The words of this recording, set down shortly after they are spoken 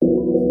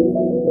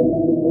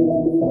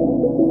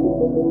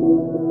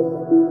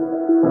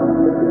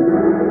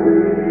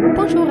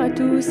Bonjour à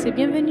tous et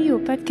bienvenue au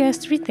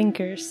podcast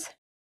Rethinkers.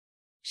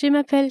 Je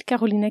m'appelle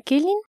Carolina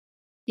Kellin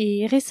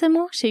et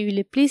récemment j'ai eu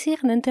le plaisir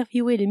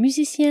d'interviewer le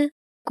musicien,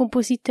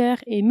 compositeur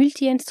et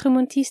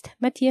multi-instrumentiste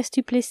Mathias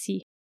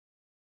Duplessy.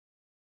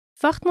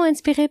 Fortement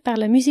inspiré par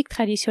la musique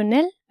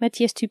traditionnelle,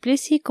 Mathias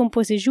Duplessy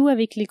compose et joue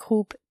avec les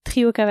groupes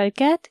Trio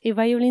Cavalcade et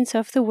Violins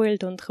of the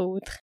World, entre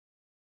autres.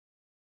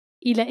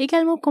 Il a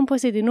également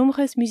composé de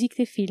nombreuses musiques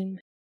de films.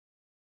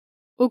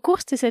 Au cours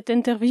de cette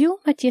interview,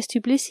 Mathias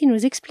Duplessy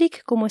nous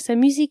explique comment sa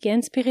musique est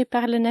inspirée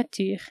par la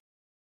nature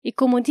et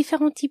comment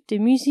différents types de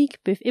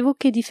musique peuvent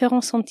évoquer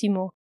différents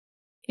sentiments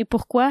et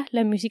pourquoi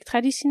la musique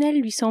traditionnelle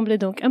lui semble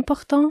donc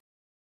importante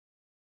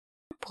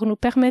pour nous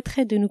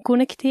permettre de nous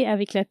connecter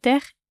avec la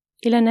terre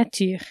et la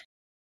nature.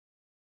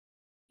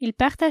 Il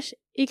partage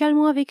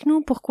également avec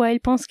nous pourquoi il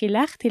pense que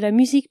l'art et la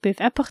musique peuvent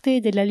apporter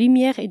de la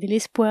lumière et de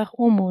l'espoir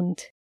au monde.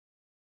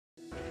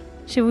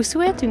 Je vous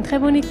souhaite une très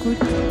bonne écoute.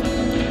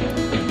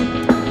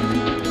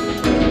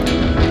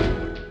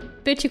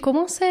 Peux-tu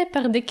commencer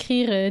par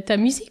décrire ta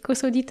musique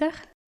aux auditeurs?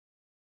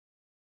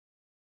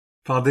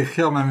 Par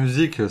décrire ma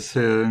musique,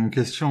 c'est une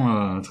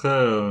question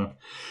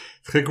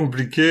très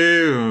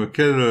compliquée,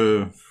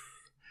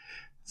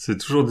 c'est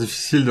toujours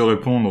difficile de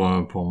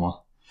répondre pour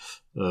moi.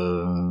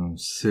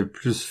 C'est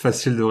plus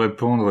facile de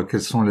répondre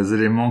quels sont les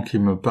éléments qui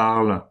me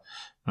parlent.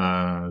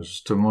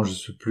 Justement, je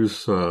suis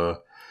plus...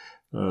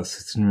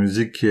 c'est une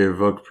musique qui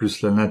évoque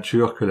plus la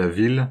nature que la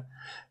ville.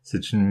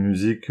 C'est une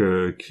musique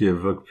qui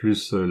évoque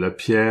plus la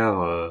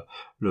pierre,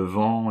 le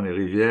vent, les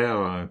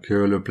rivières, que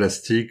le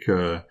plastique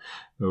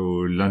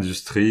ou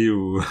l'industrie.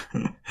 Ou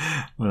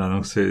voilà,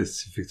 donc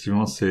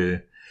effectivement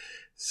c'est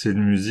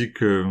une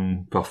musique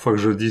parfois que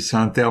je dis, c'est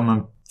un terme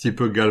un petit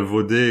peu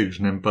galvaudé et que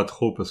je n'aime pas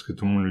trop parce que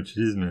tout le monde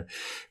l'utilise, mais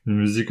une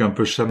musique un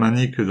peu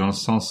chamanique dans le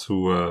sens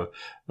où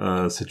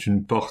c'est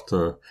une porte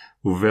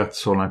ouverte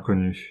sur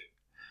l'inconnu.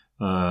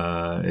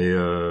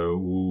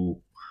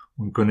 Où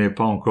on ne connaît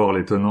pas encore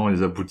les tenants et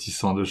les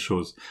aboutissants de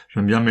choses.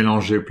 J'aime bien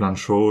mélanger plein de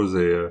choses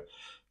et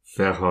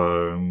faire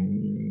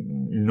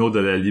une ode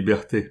à la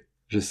liberté.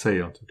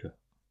 J'essaye en tout cas.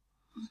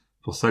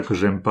 C'est pour ça que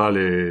j'aime pas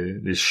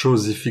les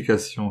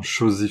chosifications,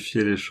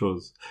 chosifier les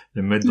choses,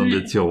 les mettre dans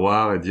des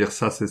tiroirs et dire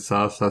ça c'est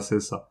ça, ça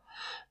c'est ça.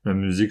 La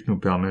musique nous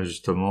permet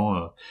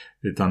justement,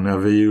 est un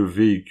merveilleux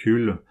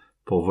véhicule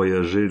pour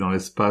voyager dans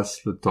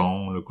l'espace, le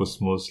temps, le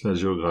cosmos, la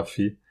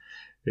géographie.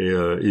 Et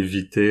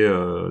éviter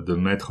de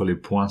mettre les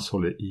points sur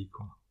les i,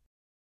 quoi.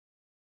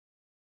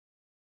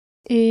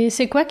 Et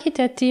c'est quoi qui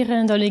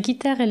t'attire dans les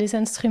guitares et les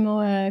instruments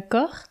à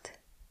cordes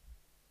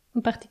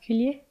en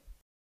particulier?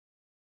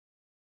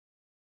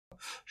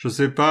 Je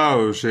sais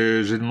pas,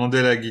 j'ai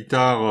demandé la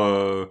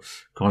guitare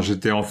quand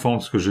j'étais enfant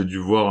parce que j'ai dû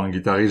voir un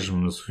guitariste, je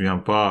me souviens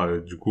pas,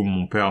 du coup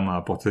mon père m'a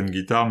apporté une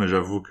guitare, mais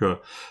j'avoue que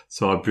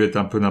ça aurait pu être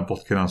un peu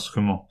n'importe quel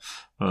instrument.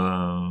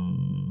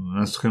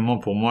 L'instrument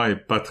pour moi est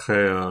pas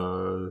très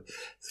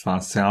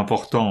c'est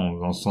important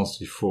dans le sens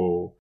il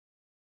faut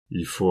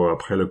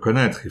après le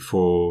connaître, il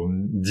faut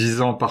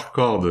 10 ans par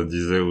corde,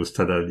 disait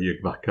Oustad Ali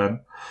Ekbarkan,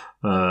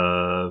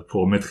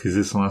 pour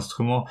maîtriser son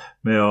instrument.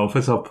 Mais en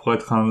fait, ça pourrait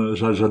être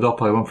j'adore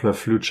par exemple la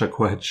flûte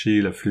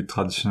shakuhachi, la flûte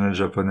traditionnelle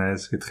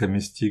japonaise, qui est très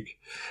mystique.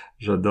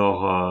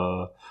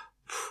 J'adore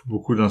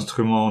beaucoup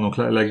d'instruments. Donc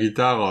la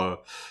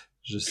guitare,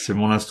 c'est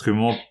mon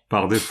instrument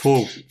par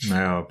défaut,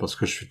 mais parce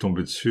que je suis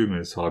tombé dessus,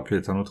 mais ça aurait pu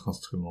être un autre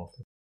instrument. En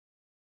fait.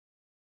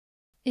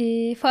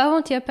 Et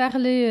avant, tu as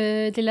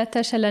parlé de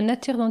l'attache à la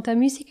nature dans ta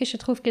musique, et je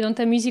trouve que dans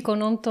ta musique,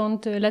 on entend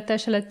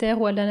l'attache à la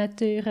terre ou à la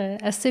nature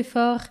assez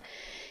fort.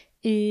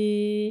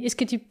 Et est-ce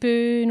que tu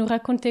peux nous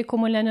raconter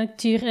comment la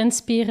nature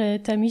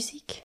inspire ta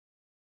musique?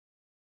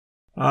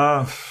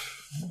 Ah,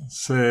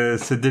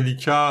 c'est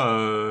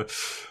délicat.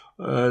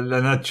 La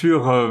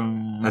nature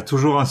m'a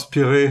toujours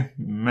inspiré,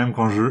 même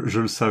quand je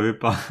le savais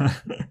pas.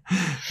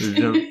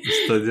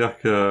 C'est-à-dire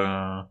que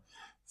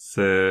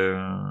c'est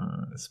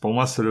pour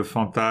moi c'est le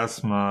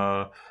fantasme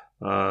à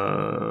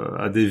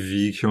des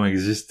vies qui ont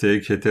existé,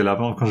 qui étaient là.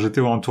 Quand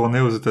j'étais en tournée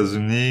aux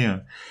États-Unis,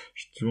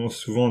 j'étais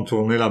souvent en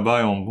tournée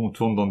là-bas et on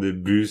tourne dans des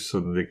bus,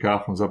 dans des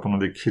cars comme ça pendant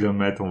des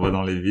kilomètres. On va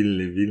dans les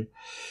villes.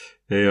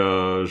 Et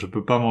je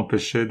peux pas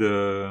m'empêcher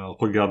de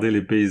regarder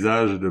les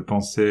paysages et de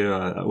penser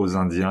aux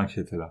Indiens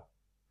qui étaient là.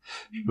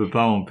 Je peux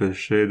pas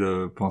m'empêcher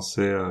de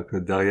penser que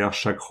derrière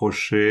chaque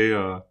rocher,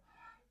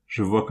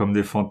 je vois comme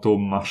des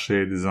fantômes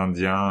marcher des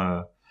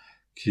Indiens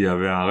qui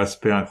avaient un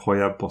respect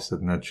incroyable pour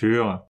cette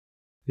nature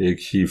et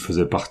qui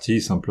faisaient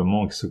partie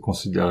simplement, qui se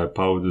considéraient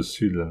pas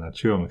au-dessus de la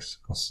nature, mais qui se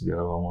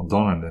considéraient vraiment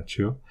dans la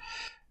nature.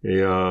 Et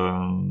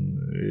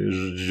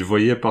je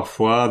voyais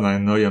parfois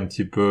d'un œil un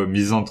petit peu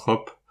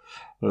misanthrope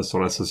sur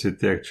la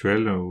société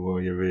actuelle où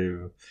il y avait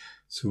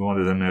souvent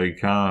des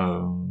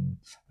Américains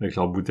avec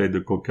leurs bouteilles de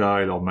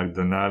coca et leur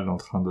McDonald's en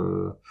train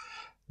de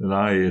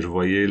là, et je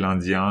voyais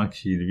l'Indien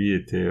qui lui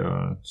était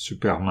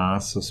super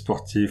mince,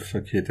 sportif,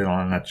 qui était dans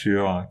la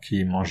nature,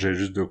 qui mangeait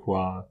juste de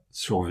quoi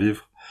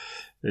survivre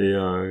et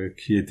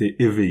qui était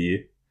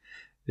éveillé.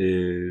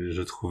 Et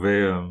je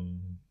trouvais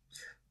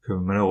que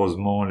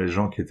malheureusement les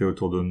gens qui étaient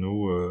autour de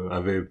nous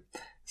avaient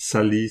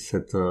sali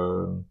cette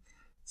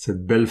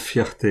belle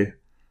fierté.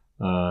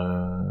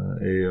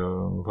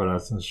 Voilà.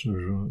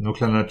 Donc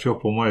la nature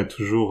pour moi est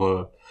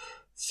toujours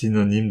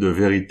synonyme de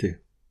vérité.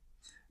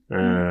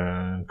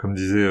 Comme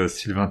disait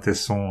Sylvain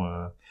Tesson,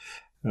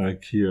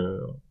 qui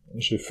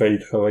j'ai failli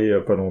travailler il y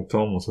a pas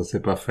longtemps, bon ça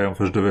s'est pas fait.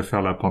 Enfin je devais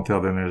faire la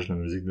Panthère des Neiges, la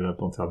musique de la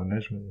Panthère des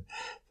Neiges,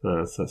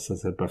 mais ça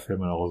s'est pas fait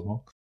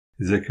malheureusement.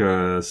 Il disait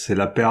que c'est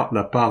la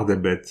part des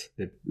bêtes.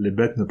 Les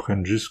bêtes ne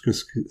prennent juste que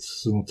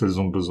ce dont elles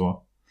ont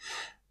besoin.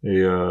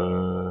 Et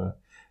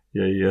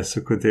il y a ce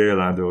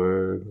côté-là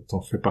quand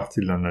on fait partie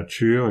de la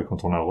nature et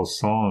quand on la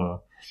ressent,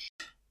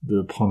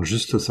 de prendre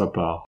juste sa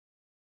part.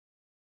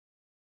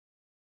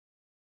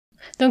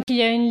 Donc il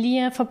y a un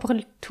lien, enfin pour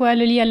toi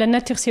le lien à la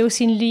nature c'est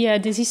aussi un lien à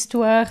des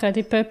histoires, à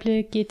des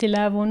peuples qui étaient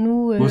là avant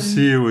nous.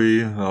 Aussi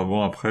oui. Alors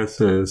bon après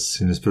c'est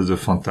une espèce de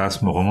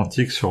fantasme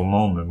romantique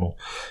sûrement, mais bon.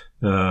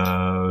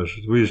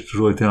 Oui, j'ai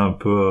toujours été un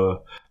peu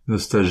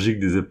nostalgique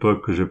des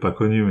époques que j'ai pas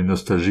connues, mais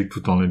nostalgique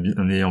tout en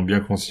ayant bien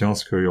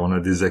conscience qu'on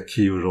a des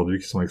acquis aujourd'hui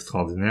qui sont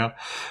extraordinaires,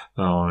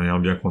 en ayant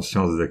bien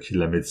conscience des acquis de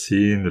la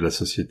médecine, de la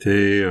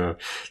société,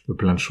 de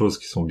plein de choses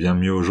qui sont bien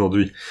mieux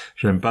aujourd'hui.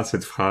 J'aime pas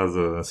cette phrase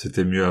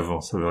c'était mieux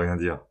avant, ça veut rien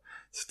dire.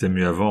 C'était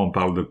mieux avant, on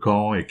parle de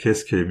quand et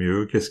qu'est-ce qui est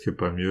mieux, qu'est-ce qui est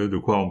pas mieux, de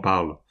quoi on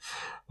parle.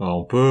 Alors,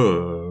 on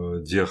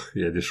peut dire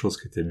qu'il y a des choses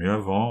qui étaient mieux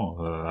avant.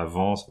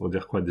 Avant, ça veut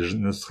dire quoi?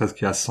 Ne serait-ce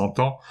qu'il y a 100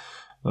 ans.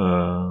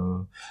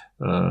 Bon,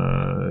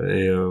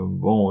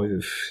 il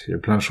y a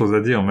plein de choses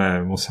à dire,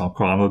 mais bon, c'est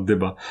encore un autre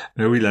débat.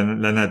 Mais oui, la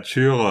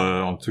nature,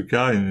 en tout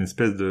cas, est une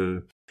espèce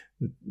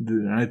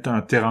est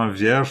un terrain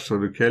vierge sur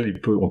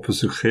lequel on peut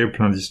se créer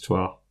plein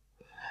d'histoires.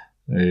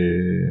 Et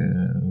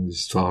des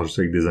histoires juste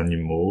avec des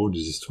animaux, des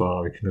histoires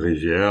avec une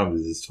rivière,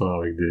 des histoires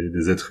avec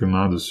des êtres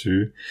humains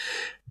dessus.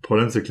 Le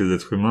problème, c'est que les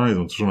êtres humains, ils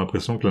ont toujours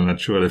l'impression que la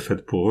nature, elle est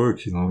faite pour eux,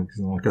 qu'ils ont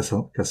qu'à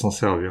s'en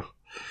servir.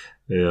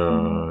 Et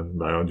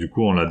du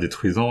coup, en la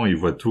détruisant, ils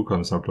voient tout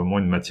comme simplement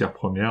une matière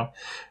première,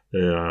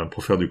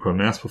 pour faire du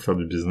commerce, pour faire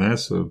du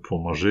business,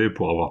 pour manger,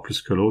 pour avoir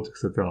plus que l'autre,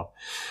 etc.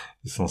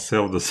 Ils s'en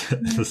servent de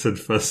cette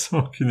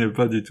façon qui n'est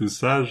pas du tout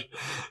sage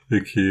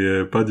et qui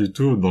est pas du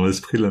tout dans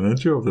l'esprit de la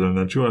nature. La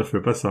nature, elle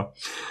fait pas ça.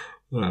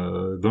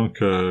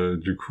 Donc,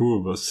 du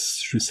coup,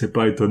 c'est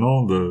pas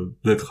étonnant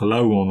d'être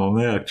là où on en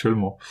est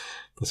actuellement.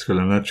 Parce que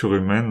la nature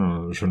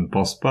humaine, je ne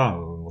pense pas.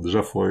 Déjà,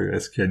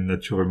 est-ce qu'il y a une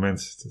nature humaine?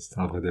 C'est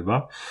un vrai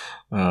débat.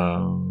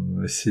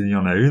 S'il y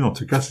en a une, en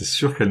tout cas, c'est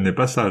sûr qu'elle n'est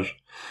pas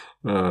sage.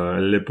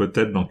 Elle l'est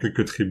peut-être dans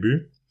quelques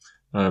tribus,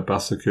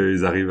 parce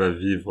qu'ils arrivent à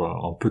vivre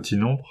en petit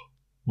nombre.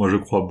 Moi, je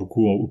crois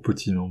beaucoup au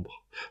petit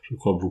nombre. Je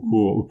crois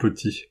beaucoup au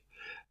petit.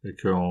 Et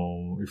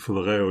il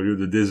faudrait, au lieu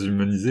de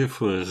déshumaniser, il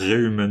faudrait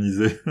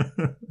réhumaniser.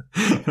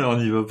 On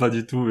n'y va pas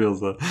du tout vers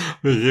ça.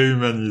 Mais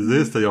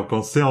réhumaniser, c'est-à-dire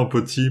penser en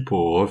petit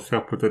pour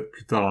refaire peut-être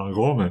plus tard un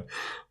grand, mais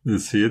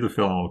essayer de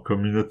faire en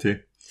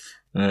communauté.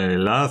 Et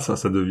là,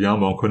 ça devient,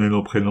 on connaît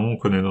nos prénoms, on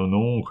connaît nos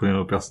noms, on connaît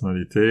nos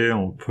personnalités,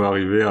 on peut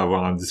arriver à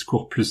avoir un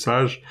discours plus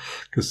sage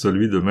que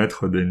celui de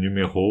mettre des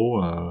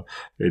numéros,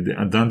 et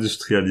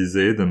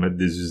d'industrialiser, de mettre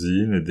des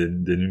usines et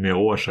des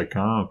numéros à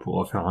chacun pour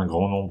en faire un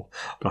grand nombre.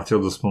 À partir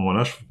de ce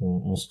moment-là,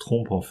 on se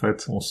trompe en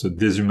fait, on se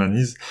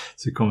déshumanise.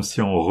 C'est comme si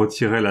on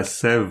retirait la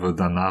sève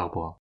d'un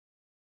arbre.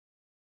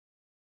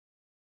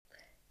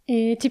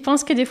 Et tu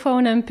penses que des fois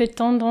on a un peu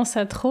tendance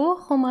à trop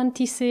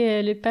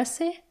romantiser le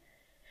passé?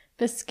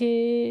 Parce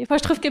que, enfin,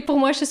 je trouve que pour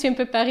moi, je suis un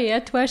peu pareil à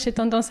toi. J'ai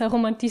tendance à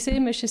romantiser,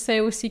 mais je sais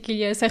aussi qu'il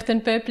y a certains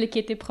peuples qui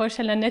étaient proches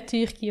à la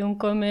nature, qui ont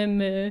quand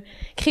même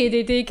créé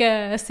des dégâts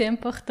assez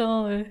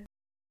importants.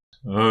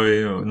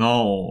 Oui,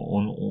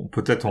 non,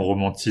 peut-être on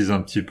romantise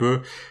un petit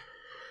peu.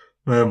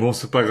 Mais bon,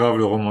 c'est pas grave,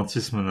 le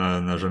romantisme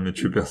n'a jamais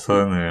tué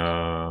personne et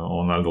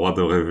on a le droit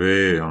de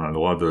rêver, et on a le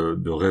droit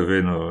de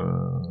rêver.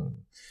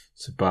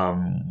 C'est pas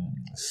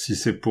si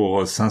c'est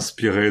pour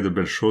s'inspirer de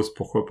belles choses,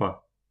 pourquoi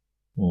pas.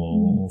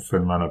 On fait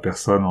le mal à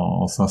personne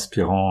en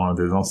s'inspirant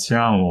des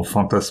anciens ou en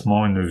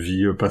fantasmant une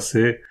vie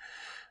passée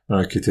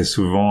qui était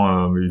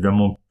souvent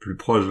évidemment plus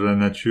proche de la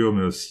nature,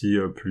 mais aussi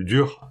plus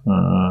dure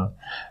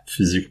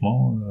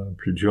physiquement,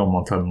 plus dure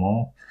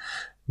mentalement,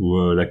 où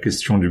la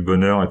question du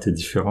bonheur était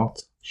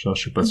différente. Je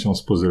sais pas si on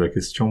se posait la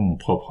question. Mon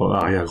propre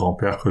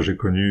arrière-grand-père que j'ai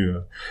connu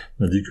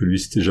m'a dit que lui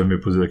s'était jamais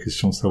posé la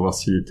question de savoir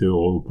s'il était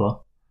heureux ou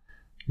pas.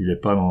 Il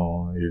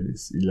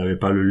n'avait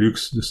pas le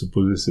luxe de se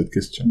poser cette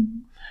question.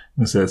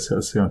 C'est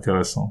assez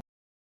intéressant.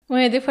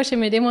 Ouais, des fois, je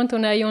me demande,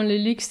 en ayant le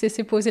luxe de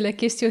se poser la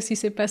question si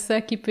c'est pas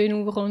ça qui peut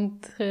nous rendre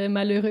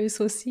malheureux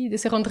aussi, de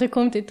se rendre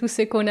compte de tout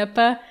ce qu'on n'a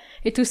pas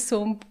et tout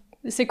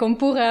ce qu'on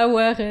pourrait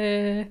avoir.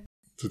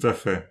 Tout à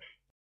fait.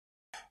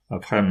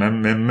 Après,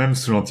 même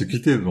sous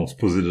l'Antiquité, on se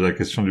posait déjà la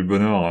question du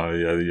bonheur.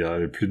 Il y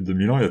a plus de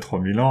 2000 ans, il y a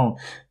 3000 ans.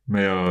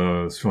 Mais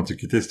sous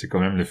l'Antiquité, c'était quand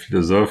même les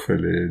philosophes et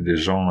les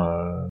gens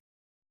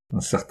d'un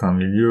certain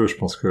milieu. Je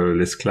pense que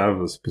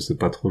l'esclave se posait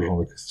pas trop ce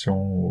genre de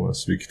questions, ou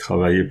celui qui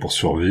travaillait pour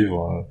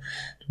survivre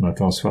du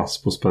matin au soir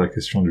se pose pas la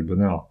question du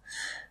bonheur.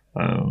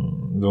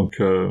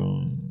 Donc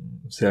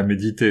c'est à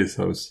méditer,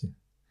 ça aussi.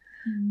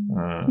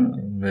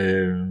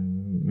 Mais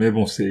mais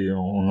bon,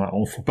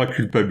 on faut pas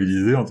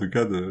culpabiliser en tout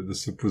cas de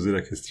se poser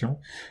la question.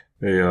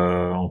 Et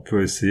on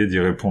peut essayer d'y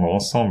répondre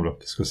ensemble,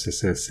 parce que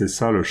c'est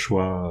ça le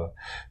choix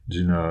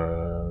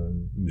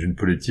d'une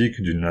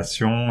politique, d'une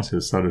nation,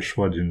 c'est ça le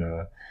choix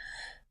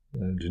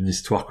d'une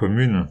histoire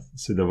commune,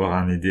 c'est d'avoir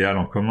un idéal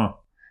en commun.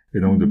 Et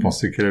donc de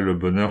penser quel est le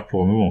bonheur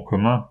pour nous en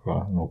commun,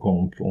 quoi. Donc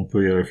on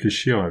peut y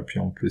réfléchir, et puis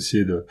on peut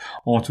essayer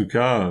en tout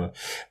cas,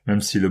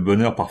 même si le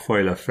bonheur parfois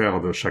est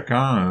l'affaire de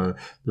chacun,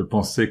 de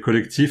penser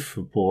collectif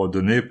pour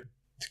donner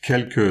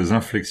quelques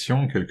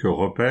inflexions, quelques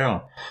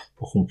repères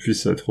pour qu'on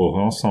puisse être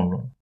heureux ensemble.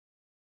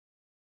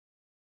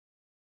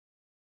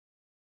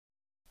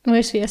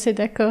 Ouais, je suis assez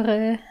d'accord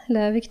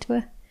là avec toi.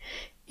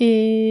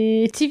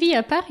 Et tu vis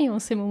à Paris en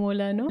ces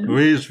moments-là, non?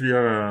 Oui, je vis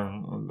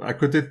à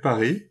côté de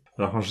Paris.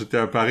 Alors quand j'étais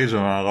à Paris,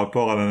 j'avais un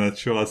rapport à la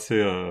nature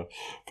assez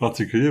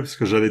particulier parce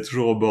que j'allais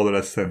toujours au bord de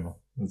la Seine.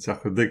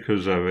 C'est-à-dire que dès que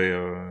j'avais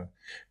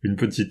une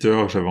petite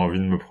heure, que j'avais envie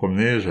de me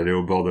promener, j'allais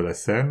au bord de la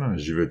Seine.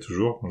 J'y vais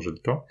toujours quand j'ai le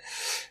temps.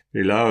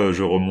 Et là,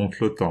 je remonte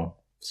le temps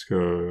parce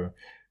que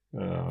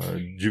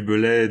Du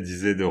Bellay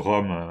disait de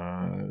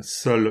Rome,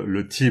 seul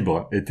le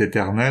Tibre est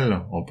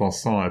éternel, en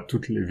pensant à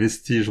tous les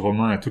vestiges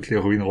romains, à toutes les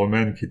ruines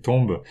romaines qui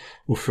tombent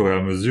au fur et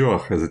à mesure,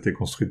 alors qu'elles étaient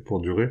construites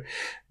pour durer.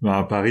 Mais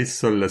à Paris,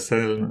 seule la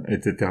Seine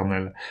est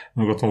éternelle.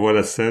 Donc quand on voit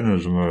la Seine,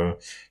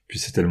 puis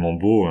c'est tellement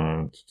beau,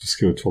 hein, tout ce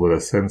qui est autour de la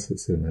Seine,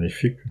 c'est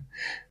magnifique.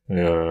 Et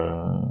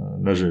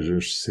là,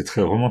 c'est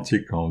très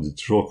romantique, hein. On dit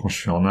toujours quand je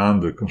suis en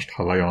Inde, quand je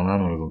travaille en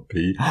Inde, dans les autres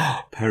pays,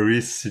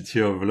 Paris,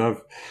 City of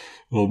Love.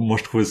 Bon, moi,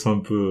 je trouvais ça un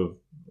peu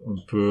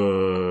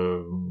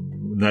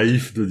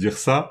naïf de dire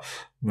ça,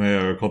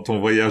 mais quand on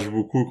voyage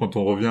beaucoup, quand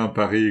on revient à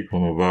Paris, quand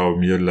on va au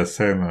milieu de la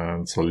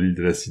Seine, sur l'île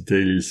de la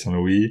Cité, l'île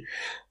Saint-Louis,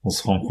 on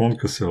se rend compte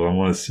que c'est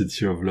vraiment la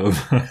City of Love.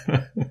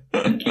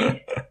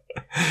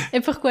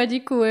 Et pourquoi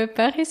du coup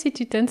Paris, si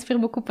tu t'inspires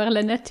beaucoup par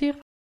la nature?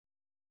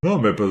 Non,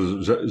 mais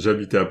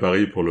j'habitais à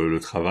Paris pour le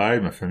travail,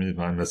 ma famille,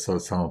 mais ça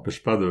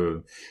n'empêche pas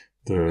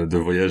de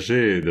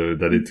voyager et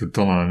d'aller tout le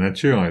temps dans la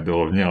nature et de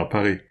revenir à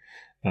Paris.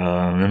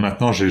 Mais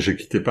maintenant, j'ai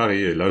quitté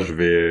Paris et là, je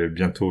vais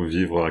bientôt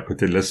vivre à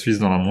côté de la Suisse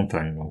dans la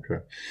montagne. Donc,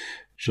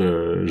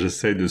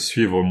 j'essaye de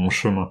suivre mon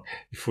chemin.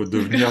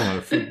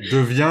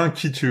 Deviens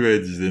qui tu es,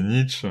 disait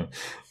Nietzsche.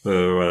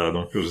 Voilà,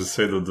 donc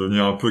j'essaie de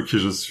devenir un peu qui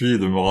je suis et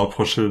de me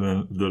rapprocher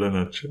de la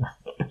nature.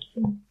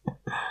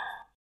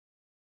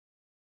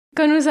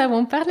 Quand nous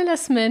avons parlé la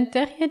semaine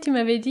dernière, tu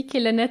m'avais dit que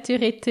la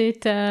nature était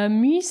ta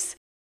muse.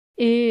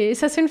 Et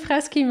ça, c'est une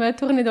phrase qui m'a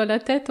tourné dans la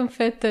tête, en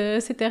fait,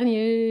 ces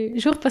derniers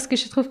jours, parce que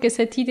je trouve que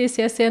cette idée,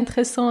 c'est assez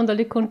intéressant dans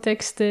le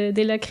contexte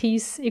de la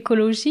crise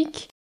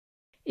écologique.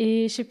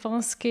 Et je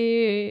pense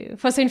que,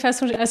 enfin, c'est une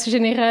façon assez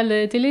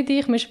générale de le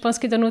dire, mais je pense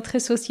que dans notre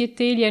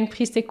société, il y a une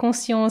prise de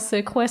conscience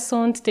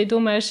croissante des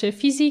dommages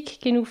physiques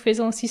que nous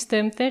faisons au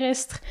système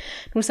terrestre.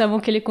 Nous savons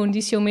que les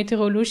conditions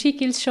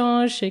météorologiques, ils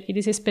changent, que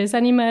des espèces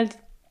animales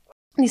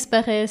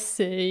disparaissent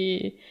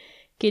et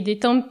que des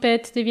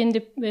tempêtes deviennent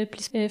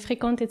plus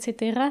fréquentes,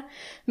 etc.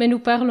 Mais nous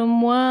parlons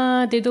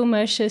moins des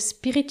dommages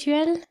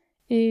spirituels.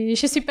 Et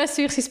je suis pas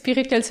sûre si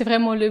spirituel c'est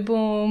vraiment le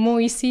bon mot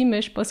ici,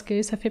 mais je pense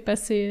que ça fait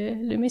passer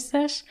le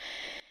message.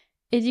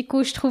 Et du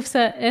coup, je trouve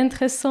ça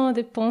intéressant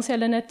de penser à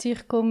la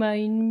nature comme à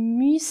une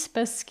muse,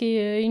 parce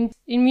que une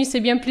muse c'est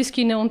bien plus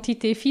qu'une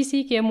entité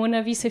physique, et à mon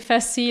avis, c'est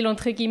facile,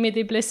 entre guillemets,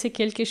 de blesser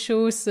quelque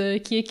chose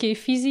qui est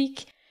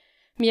physique,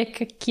 mais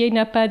qui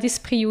n'a pas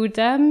d'esprit ou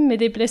d'âme, mais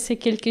de blesser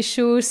quelque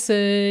chose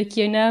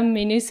qui a une âme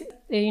et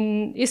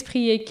un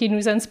esprit et qui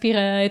nous inspire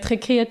à être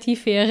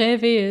créatif et à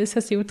rêver,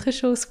 ça c'est autre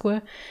chose,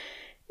 quoi.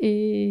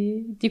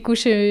 Et du coup,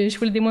 je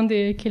voulais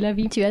demander quel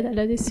avis tu as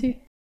là-dessus.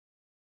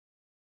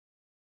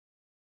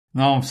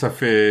 Non,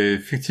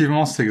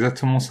 effectivement, c'est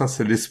exactement ça,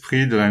 c'est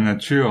l'esprit de la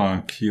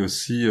nature qui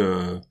aussi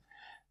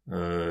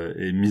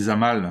est mis à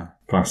mal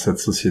par cette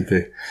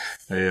société.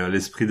 Et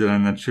l'esprit de la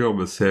nature,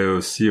 c'est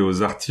aussi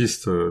aux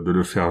artistes de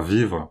le faire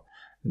vivre,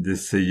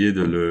 d'essayer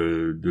de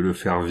le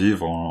faire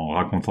vivre en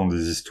racontant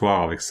des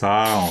histoires avec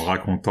ça,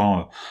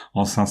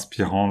 en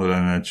s'inspirant de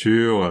la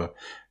nature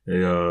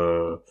et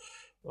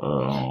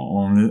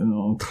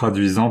en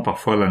traduisant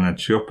parfois la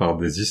nature par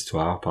des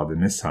histoires, par des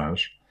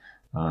messages.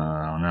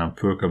 On est un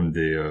peu comme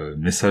des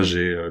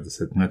messagers de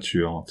cette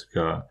nature, en tout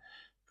cas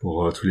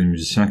pour tous les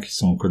musiciens qui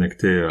sont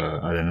connectés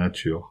à la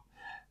nature.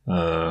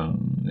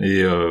 Il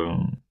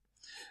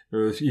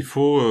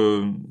faut,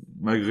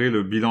 malgré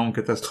le bilan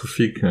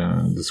catastrophique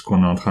de ce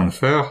qu'on est en train de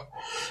faire,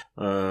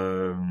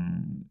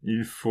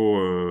 il faut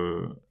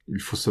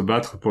se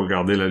battre pour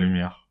garder la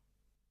lumière.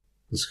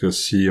 Parce que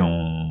si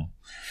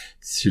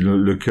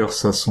le cœur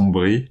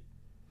s'assombrit,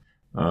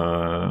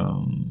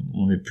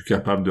 on n'est plus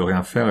capable de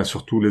rien faire, et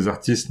surtout les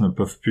artistes ne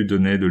peuvent plus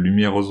donner de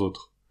lumière aux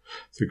autres.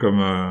 C'est comme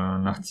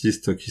un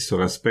artiste qui se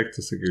respecte,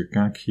 c'est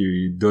quelqu'un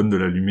qui donne de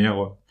la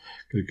lumière,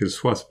 quelle qu'elle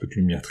soit. Ça peut être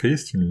une lumière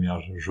triste, une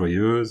lumière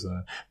joyeuse,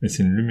 mais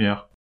c'est une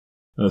lumière.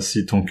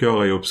 Si ton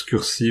cœur est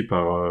obscurci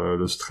par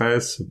le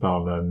stress,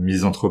 par la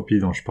misanthropie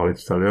dont je parlais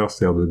tout à l'heure,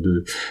 c'est-à-dire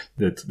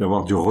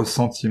d'avoir du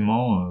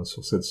ressentiment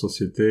sur cette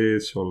société,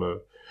 sur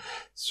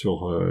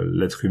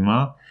l'être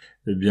humain,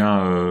 eh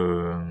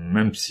bien,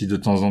 même si de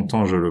temps en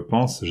temps je le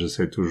pense,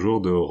 j'essaie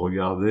toujours de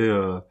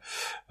regarder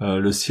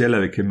le ciel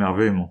avec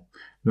émerveillement.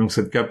 Donc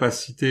cette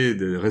capacité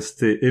de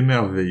rester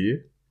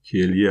émerveillé, qui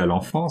est liée à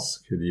l'enfance,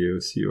 qui est liée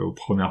aussi aux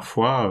premières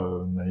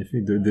fois,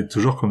 magnifique, d'être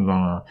toujours comme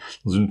dans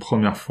une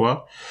première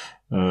fois,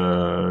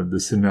 de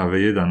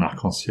s'émerveiller d'un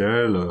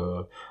arc-en-ciel,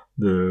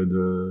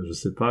 je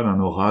sais pas, d'un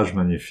orage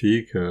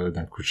magnifique,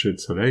 d'un coucher de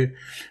soleil,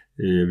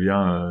 et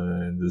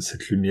bien de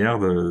cette lumière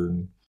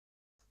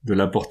de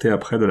la porter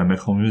après, de la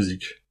mettre en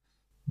musique,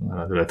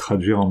 voilà, de la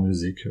traduire en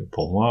musique,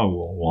 pour moi,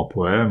 ou en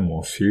poème, ou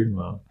en film,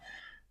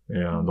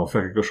 et d'en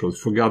faire quelque chose.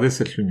 Il faut garder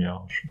cette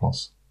lumière, je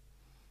pense,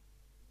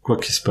 quoi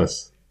qu'il se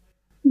passe.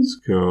 Parce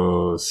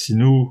que si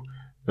nous,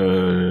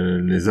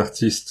 les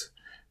artistes,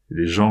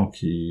 les gens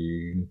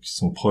qui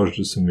sont proches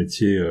de ce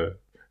métier, de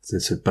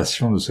cette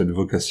passion, de cette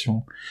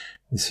vocation,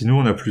 et si nous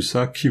on n'a plus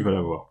ça, qui va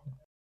l'avoir?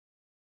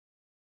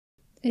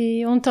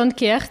 Et en tant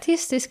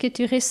qu'artiste, est-ce que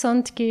tu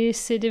ressens que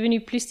c'est devenu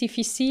plus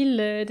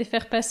difficile de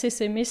faire passer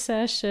ces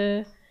messages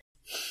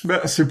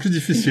C'est plus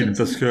difficile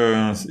parce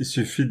que il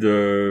suffit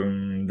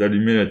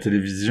d'allumer la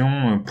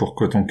télévision pour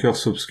que ton cœur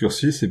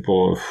s'obscurcisse et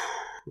pour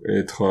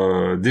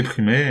être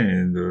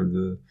déprimé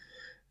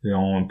et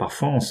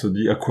parfois on se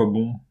dit à quoi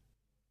bon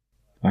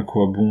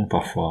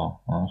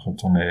parfois, hein,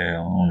 quand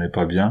on n'est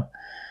pas bien.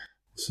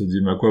 On se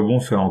dit mais à quoi bon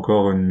faire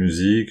encore une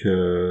musique,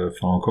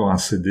 faire encore un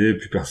CD et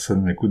puis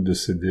personne n'écoute de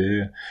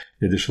CD.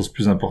 Il y a des choses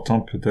plus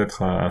importantes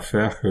peut-être à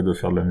faire que de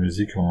faire de la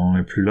musique. On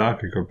n'est plus là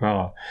quelque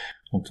part.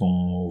 Quand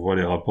on voit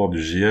les rapports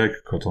du GIEC,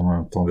 quand on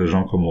entend des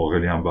gens comme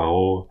Aurélien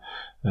Barraud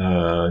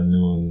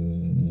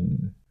nous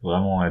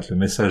vraiment être le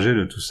messager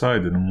de tout ça et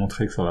de nous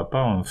montrer que ça va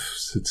pas,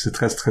 c'est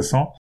très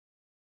stressant.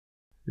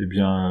 Eh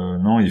bien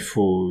non, il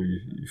faut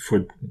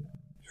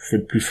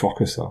être plus fort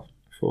que ça.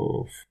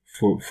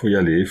 Faut y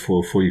aller,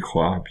 faut y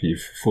croire, et puis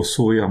faut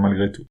sourire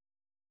malgré tout.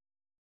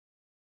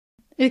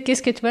 Et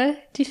qu'est-ce que toi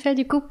tu fais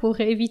du coup pour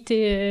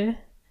éviter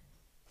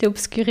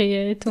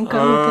d'obscurer ton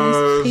corps ou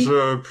ton esprit?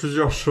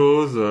 Plusieurs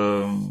choses.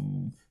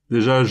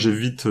 Déjà,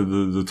 j'évite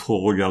de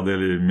trop regarder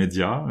les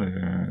médias,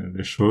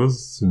 les choses.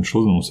 C'est une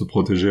chose dont se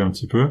protéger un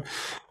petit peu.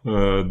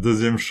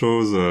 Deuxième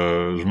chose,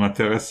 je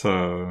m'intéresse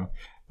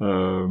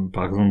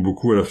par exemple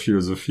beaucoup à la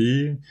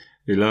philosophie.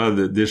 Et là,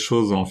 des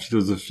choses en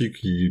philosophie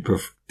qui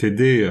peuvent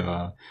t'aider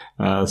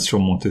à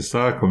surmonter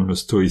ça, comme le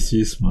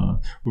stoïcisme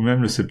ou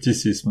même le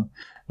scepticisme.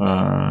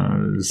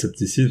 Le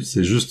scepticisme,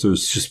 c'est juste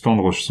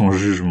suspendre son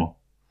jugement.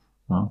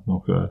 Hein,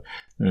 donc,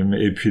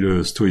 et puis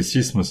le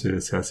stoïcisme,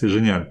 c'est assez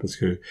génial parce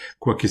que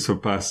quoi qu'il se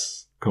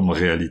passe comme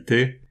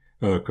réalité,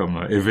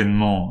 comme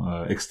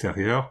événement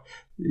extérieur,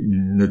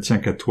 il ne tient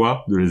qu'à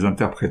toi de les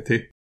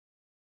interpréter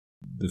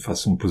de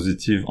façon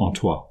positive en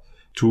toi.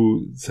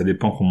 Tout, ça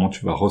dépend comment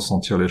tu vas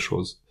ressentir les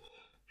choses.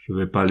 Je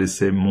vais pas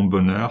laisser mon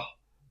bonheur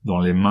dans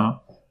les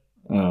mains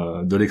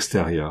de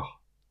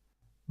l'extérieur.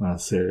 Voilà,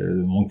 c'est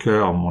mon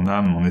cœur, mon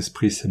âme, mon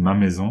esprit, c'est ma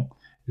maison.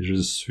 Et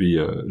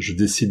je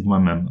décide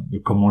moi-même de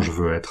comment je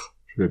veux être.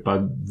 Je vais pas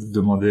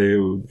demander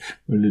ou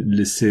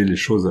laisser les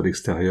choses à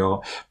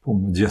l'extérieur pour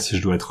me dire si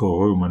je dois être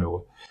heureux ou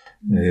malheureux.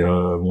 Et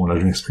bon, là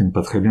je m'exprime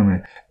pas très bien,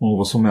 mais bon,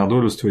 grosso merdo,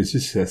 le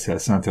stoïcisme c'est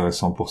assez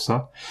intéressant pour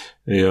ça.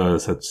 Et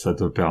ça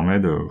te permet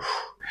de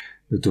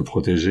te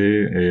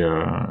protéger et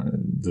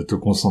de te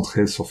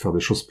concentrer sur faire des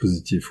choses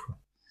positives, quoi.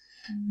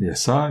 Il y a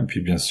ça, et puis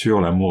bien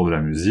sûr l'amour de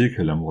la musique,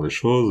 l'amour des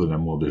choses,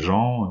 l'amour des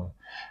gens,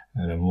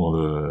 l'amour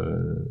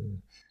de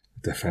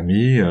ta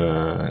famille,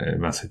 et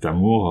ben cet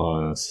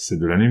amour, c'est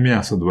de la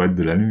lumière, ça doit être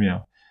de la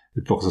lumière.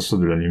 Et pour que ce soit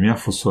de la lumière,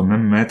 faut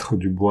soi-même mettre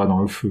du bois dans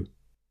le feu.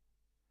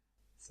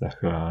 C'est-à-dire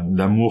que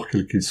l'amour,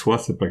 quel qu'il soit,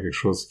 c'est pas quelque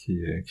chose qui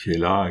est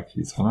là,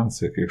 qui sera là,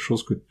 c'est quelque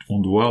chose que on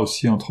doit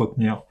aussi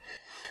entretenir.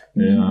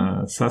 Et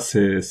ça,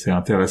 c'est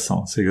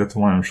intéressant. C'est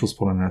exactement la même chose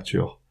pour la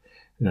nature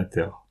et la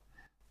terre.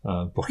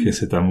 Pour qu'il y ait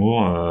cet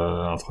amour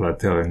entre la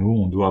terre et nous,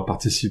 on doit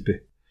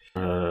participer.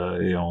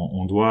 Et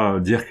on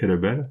doit dire qu'elle est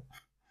belle,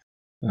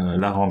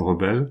 la rendre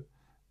belle,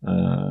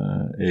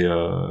 et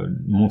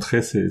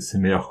montrer ses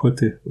meilleurs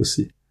côtés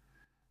aussi.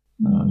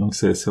 Donc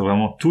c'est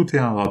vraiment, tout est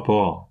un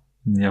rapport.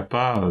 Il n'y a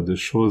pas de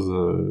choses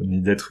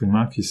ni d'êtres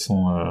humains qui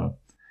sont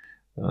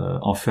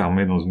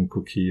enfermés dans une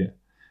coquille.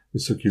 Et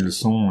ceux qui le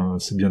sont,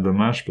 c'est bien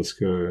dommage parce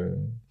que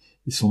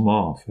ils sont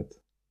morts en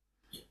fait.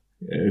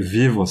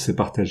 Vivre, c'est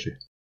partager.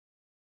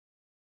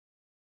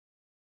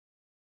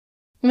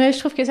 Mais je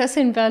trouve que ça,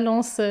 c'est une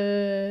balance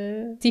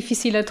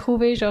difficile à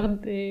trouver, genre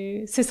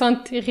se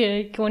sentir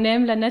qu'on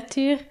aime la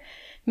nature,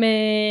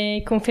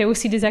 mais qu'on fait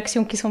aussi des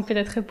actions qui sont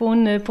peut-être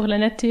bonnes pour la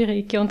nature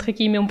et qu'entre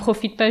guillemets, on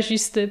profite pas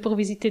juste pour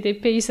visiter des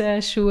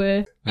paysages ou...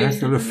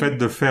 Le fait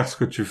de faire ce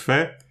que tu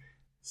fais,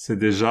 c'est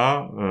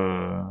déjà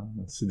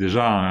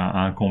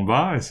un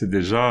combat et c'est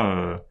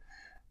déjà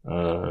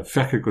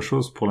faire quelque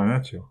chose pour la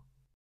nature.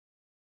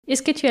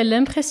 Est-ce que tu as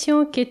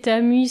l'impression que ta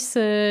muse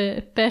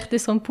perd de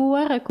son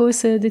pouvoir à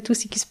cause de tout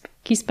ce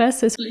qui qui se passe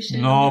sur l'échelle?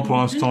 Non, pour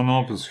l'instant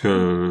non, parce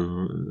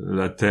que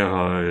la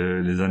terre,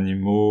 les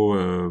animaux,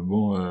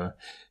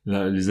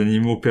 les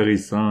animaux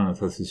périssent, hein,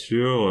 ça c'est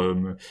sûr.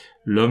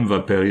 L'homme va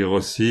périr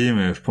aussi,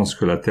 mais je pense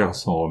que la terre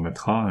s'en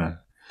remettra. Hein.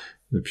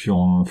 Et puis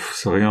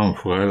c'est rien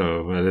pour elle.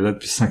 Elle est là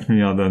depuis 5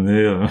 milliards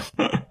d'années.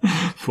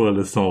 Pour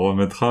elle s'en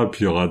remettra. Et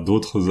puis il y aura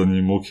d'autres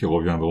animaux qui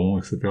reviendront,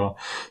 etc.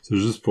 C'est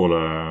juste pour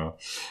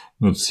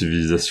notre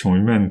civilisation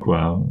humaine,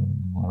 quoi. Hein.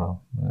 Voilà.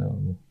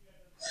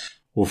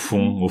 Au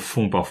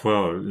fond,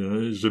 parfois,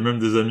 j'ai même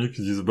des amis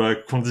qui disent,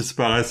 qu'on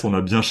disparaisse, on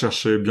a bien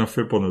cherché, bien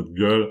fait pour notre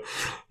gueule,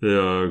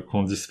 et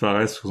qu'on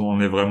disparaisse,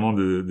 on est vraiment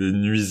des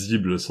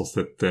nuisibles sur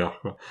cette terre,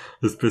 quoi.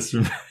 L'espèce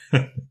humaine.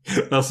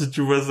 Alors si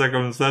tu vois ça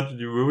comme ça, tu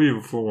dis, oui, au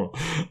fond,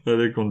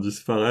 allez, qu'on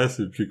disparaisse,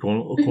 et puis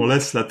qu'on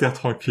laisse la terre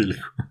tranquille,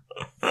 quoi.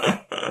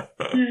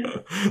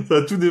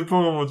 Ça, tout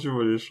dépend comment tu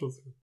vois les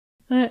choses.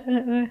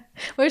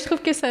 Ouais, je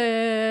trouve que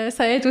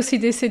ça aide aussi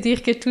de se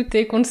dire que tout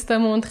est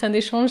constamment en train de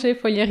changer.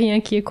 Il n'y a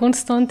rien qui est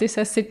constant, et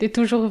ça, c'était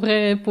toujours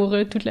vrai pour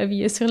toute la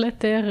vie sur la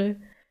Terre. Et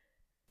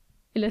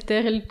la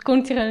Terre, elle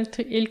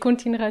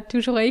continuera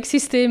toujours à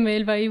exister, mais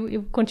elle va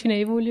continuer à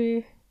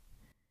évoluer.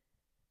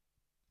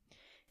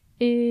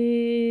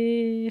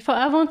 Et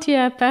avant, tu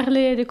as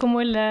parlé de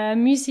comment la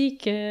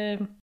musique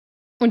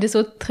ou des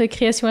autres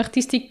créations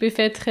artistiques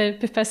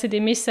peuvent passer des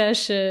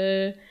messages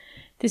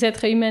des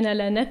êtres humains à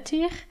la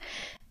nature.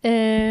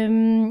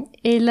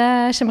 Et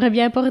là, j'aimerais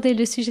bien aborder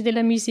le sujet de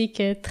la musique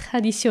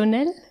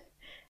traditionnelle.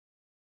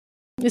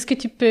 Est-ce que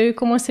tu peux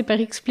commencer par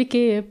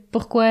expliquer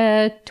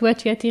pourquoi toi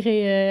tu es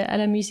attiré à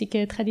la musique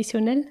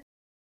traditionnelle?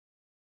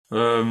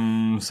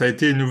 Ça a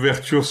été une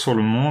ouverture sur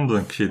le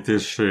monde qui était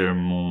chez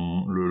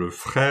le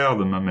frère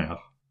de ma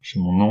mère, chez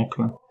mon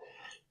oncle,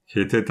 qui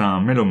était un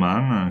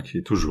mélomane, qui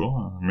est toujours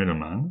un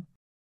mélomane.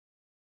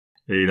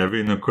 Et il avait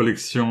une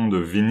collection de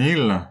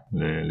vinyles,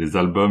 les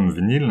albums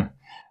vinyles,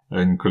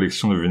 une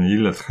collection de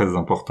vinyles très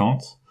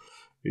importante.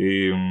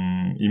 Et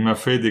il m'a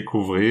fait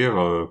découvrir,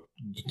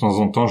 de temps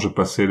en temps, je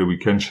passais le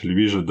week-end chez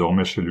lui, je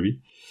dormais chez lui.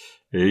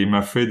 Et il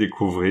m'a fait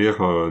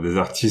découvrir des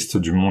artistes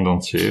du monde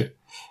entier,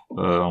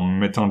 en me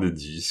mettant des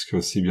disques,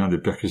 aussi bien des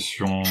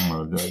percussions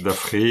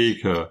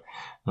d'Afrique,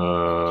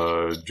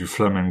 du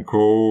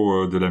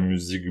flamenco, de la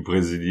musique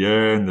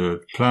brésilienne,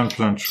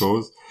 plein de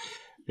choses.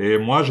 Et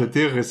moi,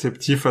 j'étais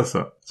réceptif à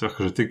ça. C'est-à-dire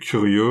que j'étais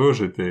curieux,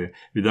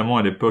 évidemment,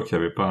 à l'époque, il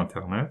n'y avait pas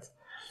Internet.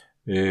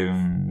 Et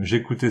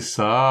j'écoutais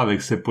ça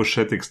avec ces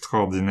pochettes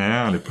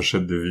extraordinaires, les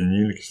pochettes de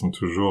vinyle qui sont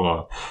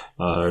toujours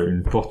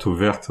une porte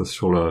ouverte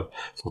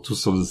surtout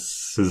sur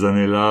ces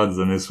années-là, des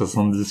années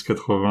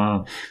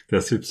 70-80, c'était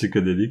assez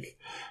psychédélique.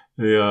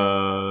 Et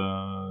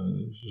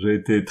j'ai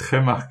été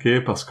très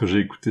marqué par ce que j'ai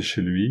écouté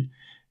chez lui.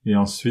 Et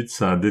ensuite,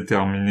 ça a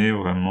déterminé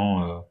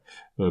vraiment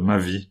ma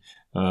vie.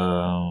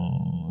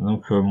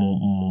 Donc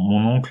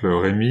mon oncle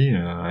Rémi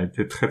a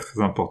été très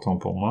très important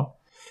pour moi.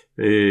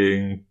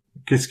 Et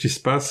qu'est-ce qui se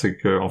passe, c'est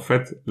que en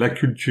fait la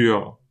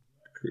culture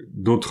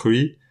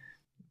d'autrui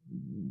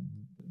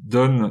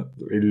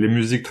et les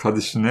musiques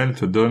traditionnelles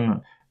te donnent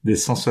des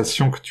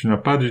sensations que tu n'as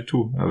pas du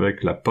tout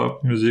avec la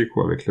pop musique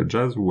ou avec le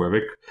jazz ou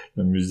avec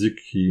la musique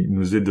qui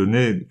nous est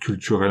donnée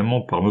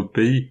culturellement par notre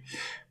pays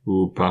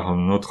ou par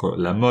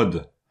la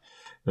mode.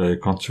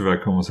 Quand tu vas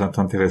commencer à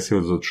t'intéresser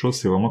aux autres choses,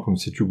 c'est vraiment comme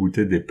si tu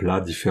goûtais des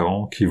plats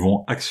différents qui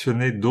vont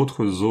actionner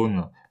d'autres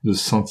zones de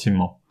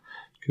sentiments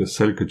que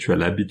celles que tu as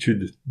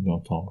l'habitude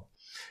d'entendre.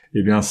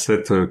 Eh bien,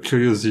 cette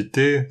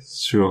curiosité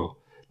sur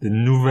des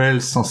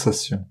nouvelles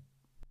sensations,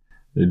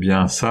 eh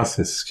bien, ça,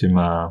 c'est ce qui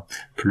m'a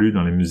plu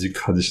dans les musiques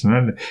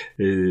traditionnelles.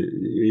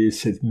 Et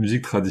ces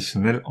musiques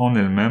traditionnelles, en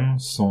elles-mêmes,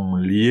 sont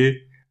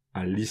liées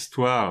à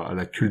l'histoire, à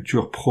la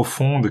culture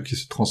profonde qui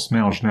se transmet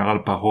en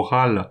général par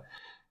oral,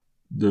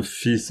 de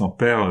fils en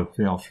père,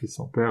 fait en fils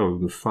en père, ou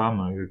de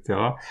femme, etc.,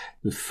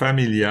 de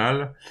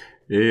familial,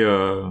 et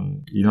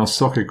il en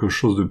sort quelque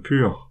chose de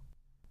pur,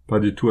 pas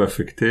du tout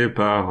affecté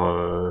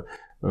par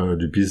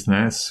du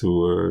business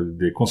ou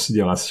des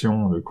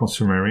considérations de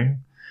consumering.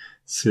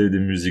 C'est des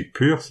musiques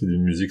pures, c'est des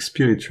musiques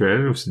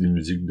spirituelles, ou c'est des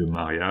musiques de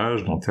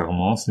mariage,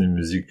 d'enterrement, c'est des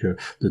musiques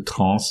de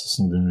trance, ce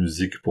sont des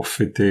musiques pour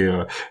fêter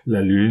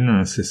la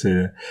lune,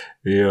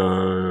 et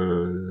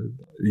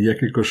il y a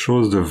quelque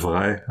chose de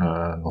vrai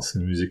dans ces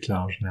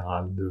musiques-là en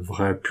général, de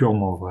vrai,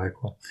 purement vrai,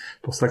 quoi.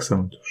 C'est pour ça que ça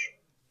me touche.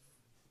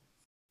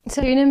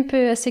 Ça revient un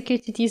peu à ce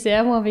que tu disais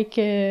avant avec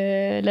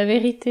la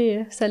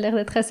vérité. Ça a l'air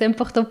d'être assez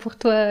important pour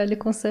toi, le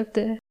concept.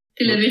 Et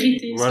la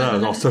vérité. Voilà,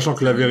 alors sachant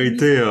que la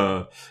vérité,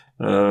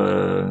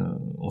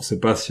 on ne sait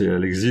pas si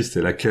elle existe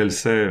et laquelle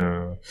c'est,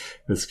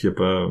 est-ce qu'il n'y a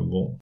pas,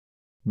 bon.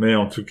 Mais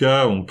en tout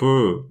cas, on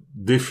peut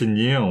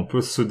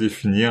se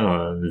définir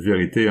une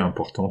vérité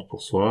importante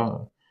pour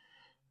soi.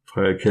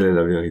 Après, quelle est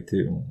la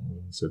vérité? On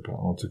ne sait pas.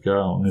 En tout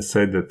cas, on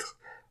essaie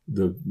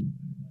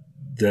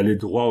d'aller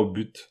droit au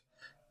but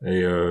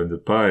et de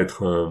pas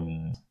être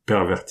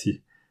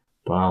perverti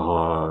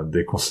par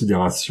des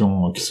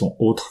considérations qui sont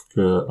autres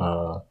que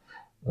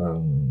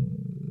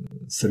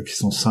celles qui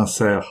sont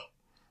sincères.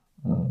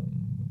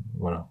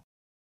 Voilà.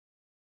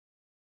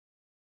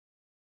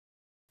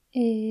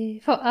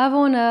 Et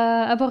avant, on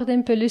a abordé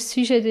un peu le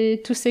sujet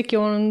de tous ceux qui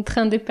sont en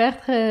train de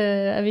perdre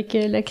avec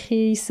la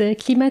crise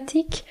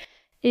climatique.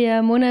 Et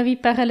à mon avis,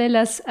 parallèle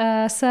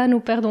à ça, nous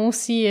perdons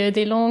aussi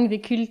des langues,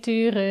 des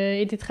cultures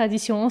et des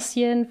traditions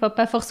anciennes.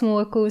 Pas forcément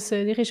à cause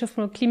des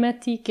réchauffements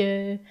climatiques,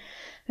 mais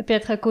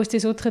peut-être à cause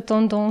des autres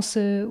tendances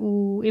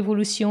ou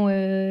évolutions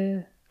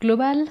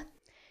globales.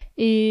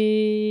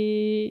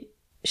 Et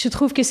je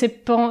trouve que ces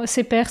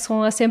pertes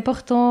sont assez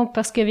importants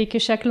parce qu'avec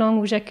chaque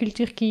langue ou chaque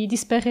culture qui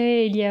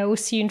disparaît, il y a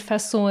aussi une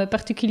façon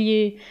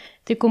particulière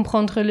de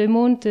comprendre le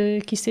monde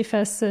qui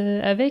s'efface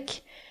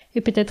avec. Et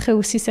peut-être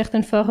aussi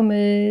certaines formes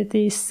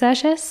de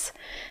sagesse.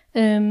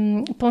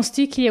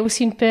 Penses-tu qu'il y a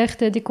aussi une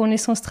perte des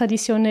connaissances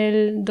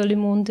traditionnelles dans le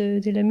monde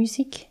de la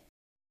musique?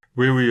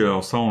 Oui,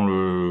 alors ça, on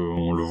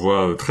le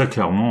voit très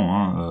clairement,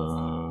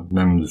 hein,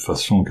 même de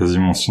façon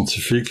quasiment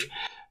scientifique.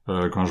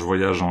 Quand je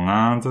voyage en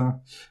Inde,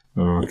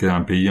 qui est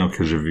un pays dans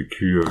lequel j'ai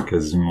vécu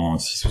quasiment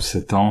 6 ou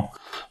 7 ans.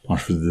 Bon,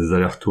 je faisais des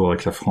allers-retours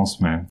avec la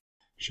France, mais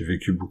j'ai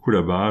vécu beaucoup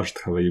là-bas, j'ai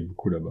travaillé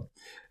beaucoup là-bas.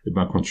 Et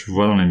ben, quand tu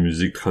vois dans les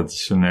musiques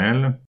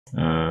traditionnelles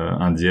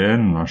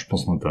indiennes, je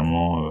pense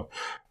notamment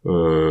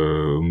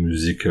aux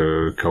musiques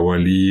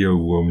qawwali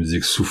ou aux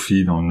musiques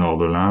soufis dans le nord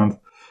de l'Inde,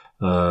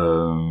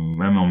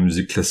 même en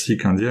musique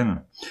classique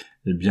indienne,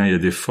 eh bien, il y a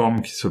des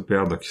formes qui se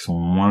perdent, qui sont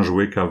moins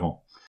jouées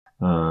qu'avant.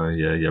 Il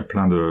y a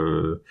plein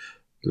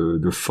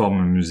de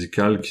formes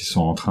musicales qui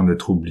sont en train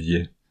d'être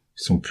oubliées,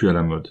 qui sont plus à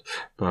la mode.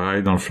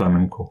 Pareil dans le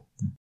flamenco.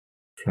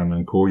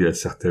 Flamenco, il y a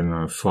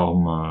certaines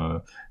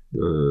formes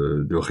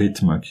de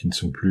rythme qui ne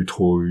sont plus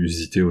trop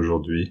usitées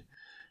aujourd'hui.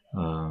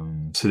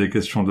 C'est des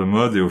questions de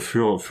mode et au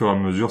fur et à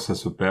mesure, ça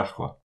se perd,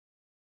 quoi.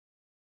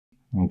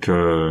 Donc,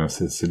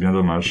 c'est bien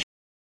dommage.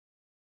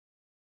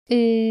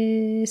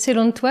 Et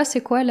selon toi,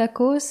 c'est quoi la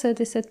cause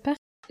de cette perte?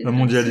 La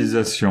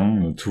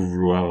mondialisation, de tout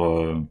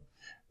vouloir,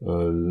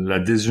 la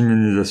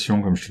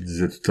déshumanisation, comme je te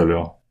disais tout à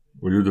l'heure.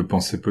 Au lieu de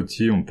penser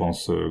petit, on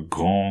pense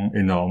grand,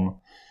 énorme,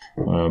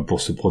 pour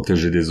se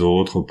protéger des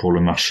autres, pour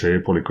le marché,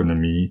 pour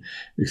l'économie,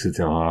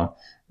 etc.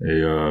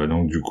 Et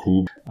donc du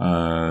coup,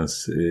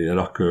 c'est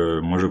alors que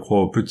moi je crois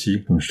au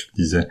petit, comme je te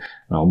disais.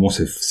 Alors bon,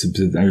 c'est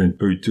peut-être un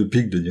peu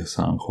utopique de dire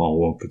ça, hein, croire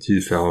au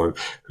petit, faire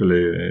que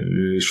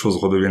les choses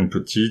redeviennent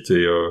petites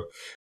et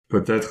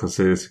peut-être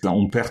c'est que là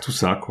on perd tout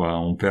ça, quoi.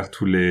 On perd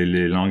tous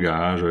les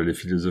langages, les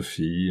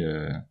philosophies,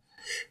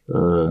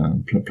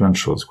 plein de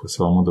choses, quoi.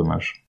 C'est vraiment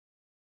dommage.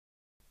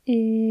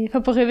 Et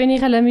pour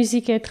revenir à la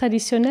musique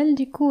traditionnelle,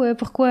 du coup,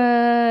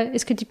 pourquoi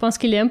est-ce que tu penses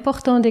qu'il est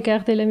important de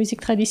garder la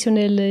musique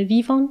traditionnelle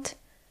vivante?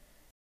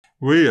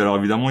 Oui, alors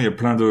évidemment, il y a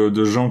plein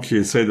de gens qui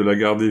essayent de la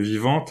garder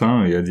vivante,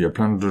 hein. Il y a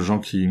plein de gens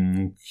qui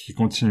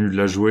continuent de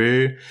la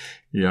jouer.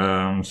 Il y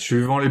a,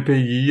 suivant les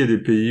pays, il y a des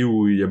pays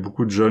où il y a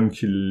beaucoup de jeunes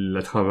qui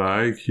la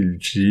travaillent, qui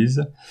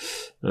l'utilisent,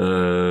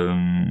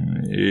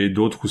 et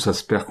d'autres où ça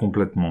se perd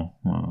complètement.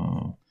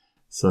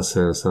 Ça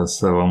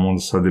vraiment,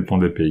 ça dépend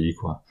des pays,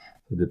 quoi.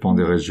 Ça dépend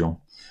des régions.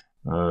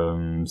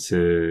 C'est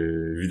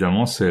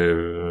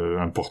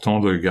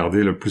important de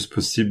garder le plus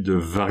possible de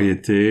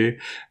variétés,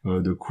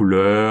 de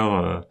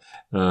couleurs,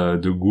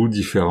 de goûts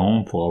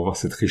différents pour avoir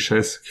cette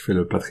richesse qui fait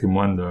le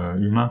patrimoine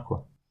humain,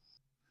 quoi.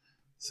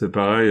 C'est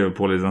pareil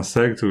pour les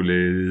insectes ou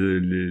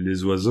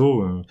les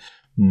oiseaux.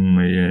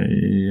 Mais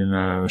il y en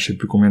a, je sais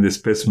plus combien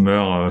d'espèces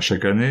meurent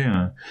chaque année.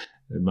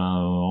 Et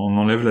ben, on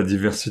enlève la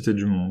diversité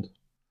du monde.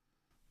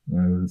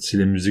 Si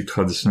les musiques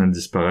traditionnelles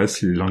disparaissent,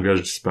 si les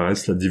langages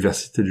disparaissent, la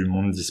diversité du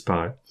monde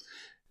disparaît.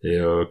 Et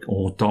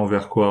on tend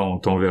vers quoi? On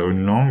tend vers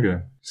une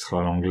langue, qui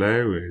sera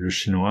l'anglais ou le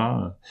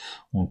chinois.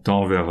 On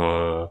tend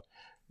vers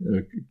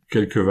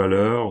quelques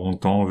valeurs, on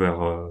tend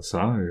vers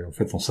ça, et en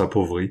fait on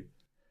s'appauvrit.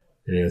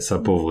 Et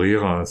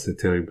s'appauvrir, c'est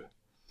terrible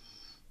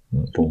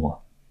pour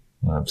moi.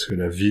 Voilà, parce que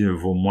la vie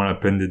vaut moins la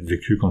peine d'être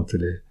vécue quand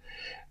elle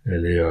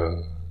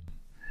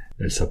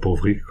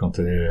s'appauvrit, quand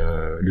elle est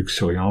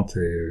luxuriante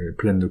et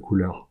pleine de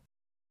couleurs.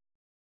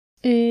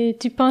 Et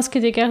tu penses que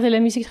de garder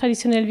la musique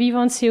traditionnelle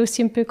vivante, c'est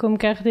aussi un peu comme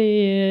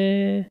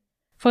garder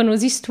nos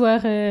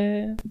histoires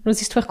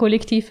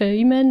collectives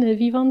humaines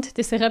vivantes,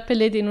 de se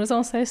rappeler de nos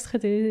ancêtres,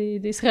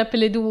 de se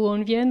rappeler d'où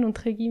on vient,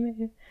 entre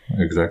guillemets.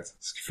 Exact.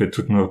 Ce qui fait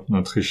toute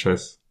notre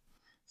richesse.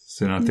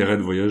 C'est l'intérêt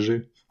de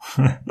voyager.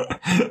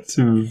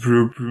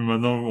 Plus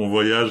maintenant on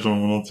voyage dans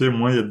le monde entier,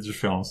 moins il y a de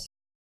différence.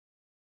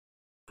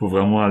 Faut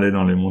vraiment aller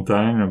dans les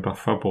montagnes,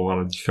 parfois, pour voir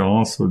la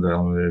différence, ou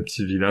dans les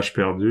petits villages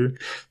perdus.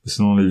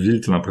 Sinon, les villes,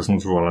 t'as l'impression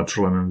de voir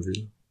toujours la même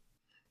ville.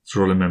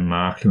 Toujours les mêmes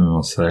marques, les mêmes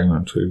enseignes, les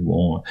mêmes trucs.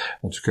 Bon,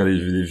 en tout cas,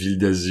 les villes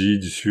d'Asie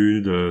du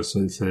Sud,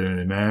 c'est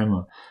les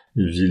mêmes.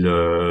 Les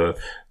villes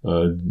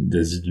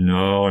d'Asie du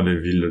Nord, les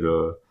villes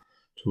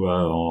tu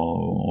vois,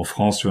 en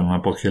France, tu vas dans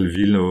n'importe quelle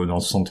ville, dans le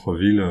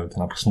centre-ville,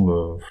 t'as l'impression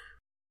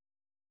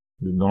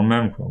d'être dans le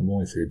même, quoi.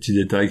 Bon, et c'est les petits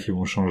détails qui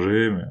vont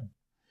changer, mais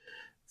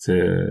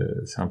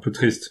c'est un peu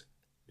triste.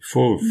 Il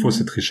faut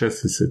cette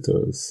richesse et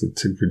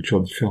cette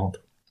culture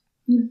différente.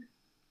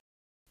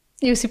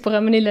 Et aussi pour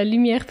amener la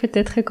lumière,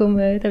 peut-être, comme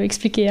t'avais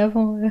expliqué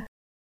avant.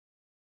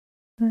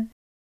 Ouais.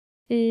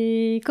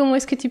 Et comment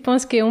est-ce que tu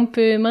penses qu'on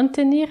peut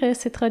maintenir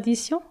ces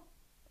traditions?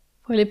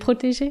 pour les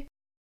protéger?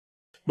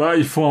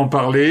 Il faut en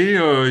parler,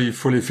 il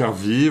faut les faire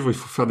vivre, il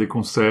faut faire des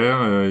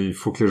concerts, il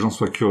faut que les gens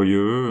soient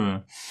curieux,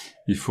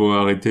 il faut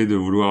arrêter de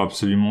vouloir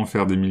absolument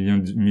faire des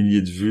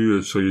milliers de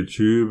vues sur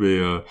YouTube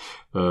et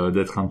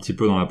d'être un petit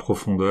peu dans la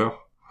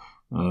profondeur.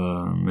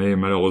 Mais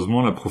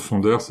malheureusement, la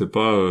profondeur, c'est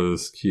pas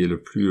ce qui est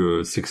le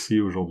plus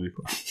sexy aujourd'hui,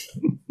 quoi.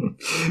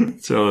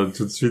 Tiens,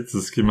 tout de suite,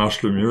 ce qui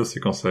marche le mieux,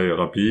 c'est quand ça est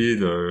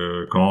rapide,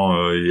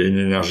 quand il y a une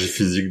énergie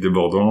physique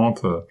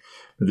débordante.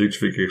 Dès que tu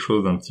fais quelque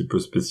chose d'un petit peu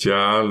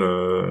spécial,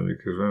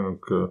 voilà,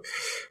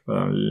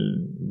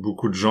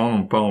 beaucoup de gens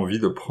n'ont pas envie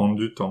de prendre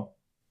du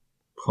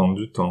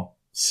temps,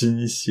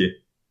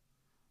 s'initier,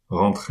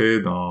 rentrer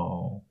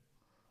dans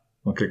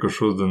quelque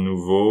chose de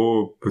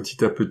nouveau,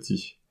 petit à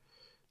petit.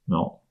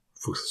 Non, il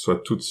faut que ce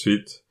soit tout de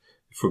suite.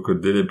 Il faut que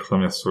dès les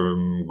premières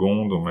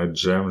secondes, on mette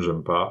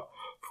j'aime pas,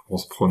 faut qu'on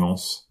se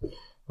prononce.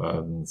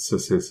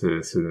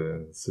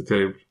 C'est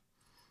terrible.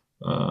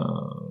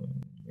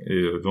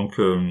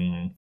 Donc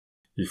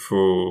il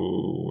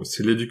faut,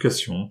 c'est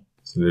l'éducation,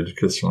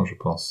 je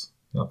pense,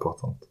 qui est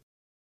importante.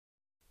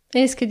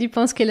 Est-ce que tu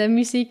penses que la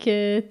musique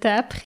t'a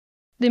appris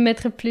de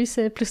mettre plus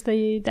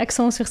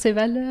d'accent sur ses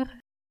valeurs?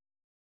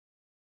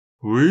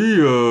 Oui,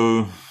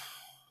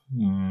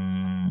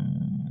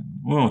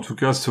 en tout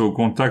cas, c'est au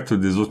contact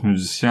des autres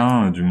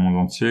musiciens du monde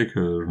entier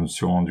que je me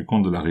suis rendu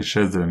compte de la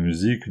richesse de la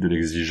musique, de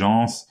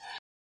l'exigence.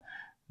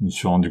 Je me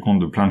suis rendu compte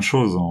de plein de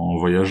choses en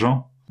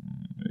voyageant.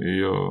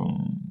 Et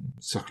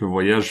c'est-à-dire que le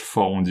voyage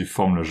forme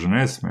la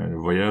jeunesse, mais le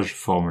voyage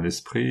forme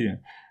l'esprit.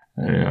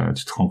 Et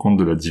tu te rends compte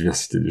de la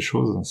diversité des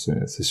choses.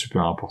 C'est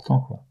super important,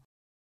 quoi.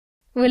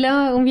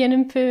 Voilà, on vient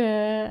un peu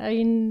à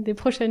une des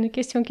prochaines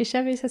questions que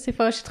j'avais. Ça, c'est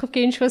fort. Je trouve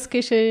qu'il y a une chose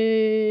que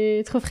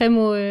je trouve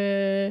vraiment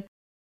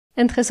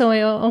intéressant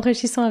et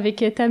enrichissant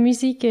avec ta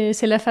musique,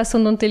 c'est la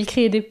façon dont elle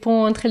crée des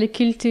ponts entre les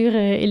cultures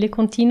et les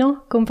continents,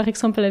 comme par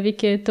exemple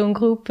avec ton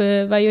groupe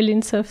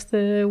Violins of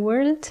the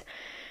World.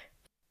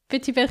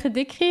 Peux-tu peut-être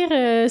décrire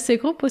ce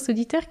groupe aux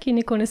auditeurs qui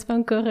ne connaissent pas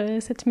encore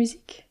cette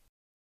musique?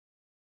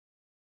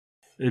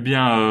 Eh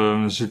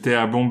bien, j'étais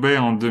à Bombay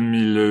en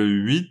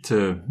 2008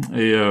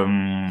 et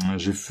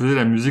j'ai fait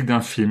la musique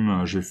d'un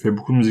film. J'ai fait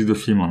beaucoup de musique de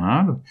film en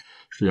Inde.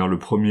 Je veux dire, le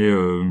premier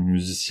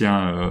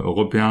musicien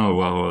européen à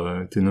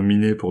avoir été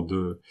nominé pour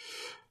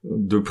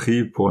deux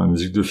prix pour la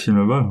musique de film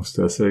là-bas, donc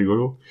c'était assez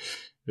rigolo.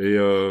 Et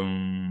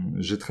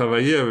j'ai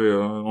travaillé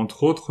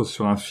entre autres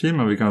sur un film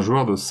avec un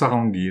joueur de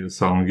sarangi. Le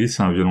sarangi,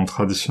 c'est un violon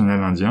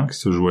traditionnel indien qui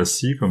se joue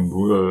assis,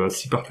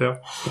 assis par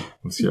terre.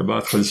 Parce qu'il y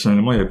a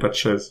traditionnellement, il n'y avait pas de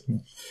chaise.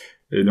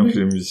 Et donc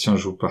les musiciens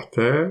jouent par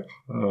terre.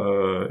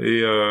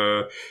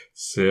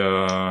 C'est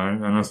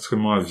un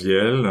instrument à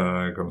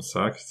vielle, comme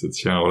ça, qui se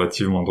tient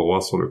relativement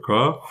droit sur le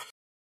corps.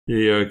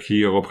 Et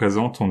qui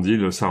représente, on dit,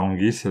 le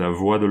sarangi, c'est la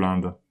voix de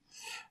l'Inde.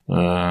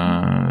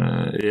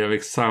 Et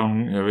avec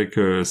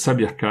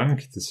Sabir Khan,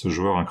 qui était ce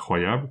joueur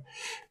incroyable,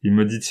 il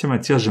me dit, tiens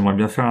Mathias, j'aimerais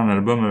bien faire un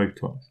album avec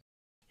toi.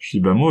 Je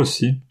dis, moi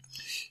aussi.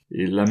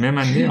 Et la même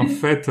année, en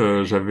fait,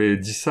 j'avais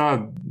dit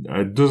ça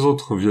à deux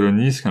autres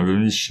violonistes, un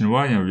violoniste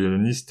chinois et un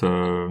violoniste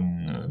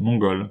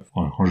mongol.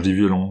 Quand je dis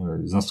violon,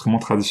 les instruments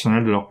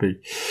traditionnels de leur pays.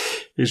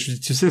 Et je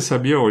dis, tu sais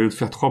Sabir, au lieu de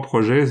faire 3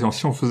 projets,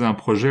 si on faisait un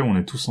projet où on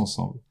est tous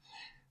ensemble.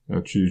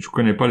 Tu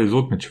connais pas les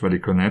autres, mais tu vas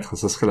les connaître.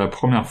 Ça serait la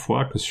première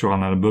fois que sur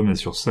un album et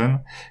sur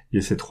scène, il y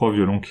ait ces 3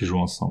 violons qui jouent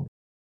ensemble.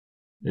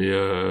 Et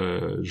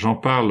j'en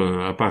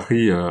parle à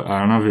Paris à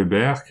Alain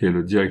Weber, qui est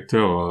le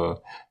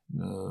directeur,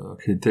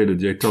 qui était le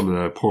directeur de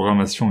la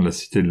programmation de la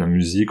Cité de la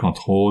Musique,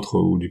 entre autres,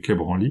 ou du Quai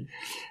Branly.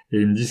 Et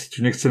il me dit, c'est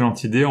une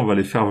excellente idée, on va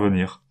les faire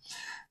venir.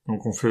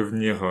 Donc on fait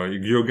venir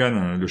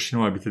Gyogan, le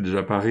chinois habitait déjà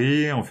à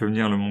Paris, on fait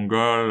venir le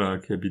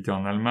mongol qui habitait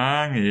en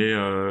Allemagne, et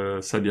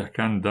Sabir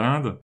Khan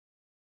d'Inde.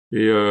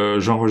 Et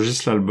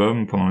j'enregistre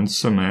l'album pendant une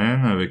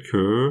semaine avec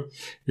eux.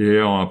 Et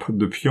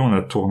depuis, on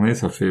a tourné,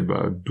 ça fait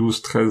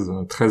 12,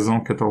 13 ans,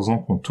 14 ans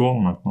qu'on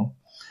tourne maintenant.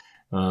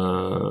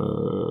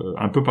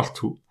 Un peu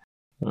partout.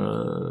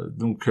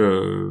 Donc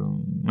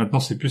maintenant,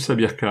 c'est plus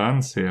Sabir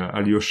Khan, c'est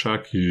Alyosha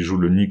qui joue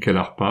le nickel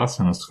harpa,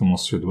 c'est un instrument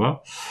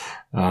suédois,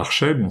 à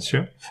Archet, bien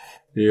sûr.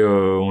 Et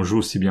on joue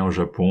aussi bien au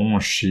Japon,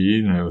 en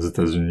Chine, aux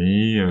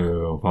États-Unis.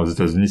 Aux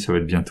États-Unis, ça va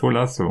être bientôt,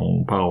 là,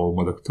 on part au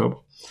mois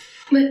d'octobre.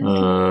 Ouais.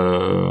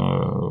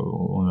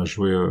 On a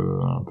joué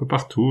un peu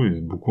partout,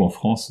 et beaucoup en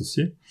France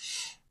aussi.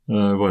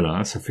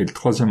 Voilà, ça fait le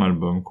 3e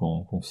album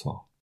qu'on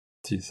sort.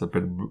 Il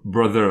s'appelle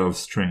Brother of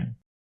String.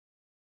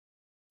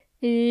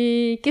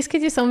 Et qu'est-ce que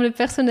tu sembles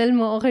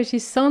personnellement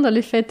enrichissant dans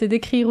le fait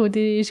d'écrire ou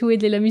de jouer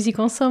de la musique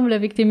ensemble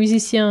avec des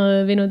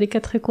musiciens venant des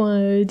 4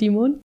 coins du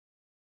monde?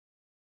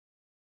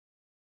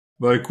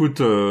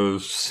 Écoute,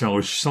 c'est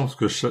enrichissant parce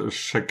que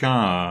chacun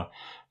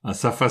a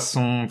sa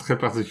façon très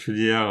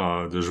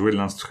particulière de jouer de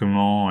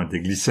l'instrument, des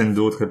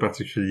glissando très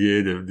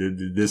particuliers,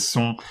 des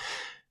sons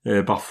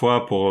Et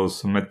parfois, pour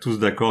se mettre tous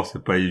d'accord,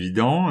 c'est pas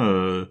évident.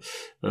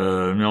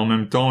 Mais en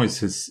même temps,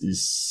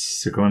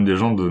 c'est quand même des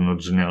gens de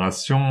notre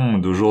génération,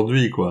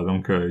 d'aujourd'hui, quoi.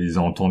 Donc, ils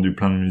ont entendu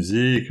plein de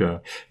musiques.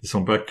 Ils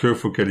sont pas que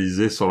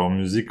focalisés sur leur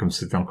musique, comme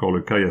c'était encore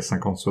le cas il y a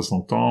 50,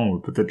 60 ans, ou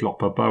peut-être leur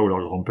papa ou leur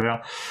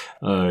grand-père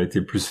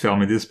était plus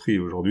fermé d'esprit.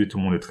 Aujourd'hui, tout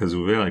le monde est très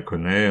ouvert et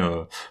connaît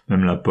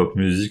même la pop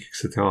musique,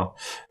 etc.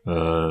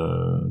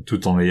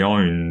 Tout en ayant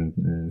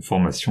une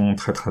formation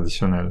très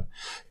traditionnelle.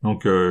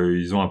 Donc,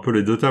 ils ont un peu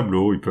les deux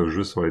tableaux. Ils peuvent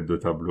jouer sur les deux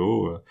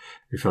tableaux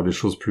et faire des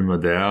choses plus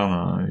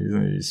modernes.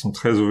 Ils sont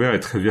très ouverts et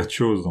très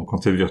virtuoses. Donc, quand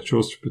t'es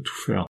virtuose, tu peux tout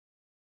faire.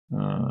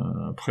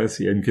 Après,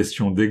 il y a une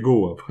question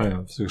d'ego. Après,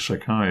 parce que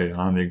chacun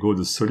a un ego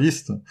de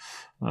soliste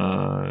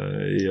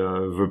et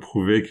veut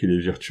prouver qu'il est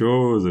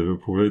virtuose. Et veut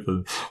prouver.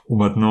 Bon,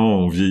 maintenant,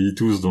 on vieillit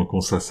tous, donc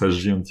on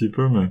s'assagit un petit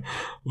peu. Mais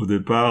au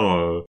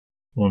départ,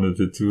 on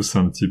était tous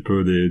un petit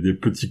peu des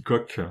petits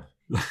coqs.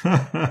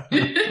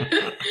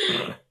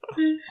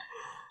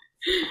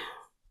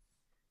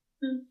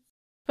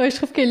 Ouais, je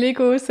trouve que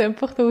l'ego, c'est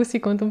important aussi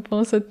quand on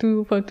pense à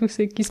tout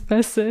ce qui se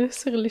passe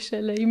sur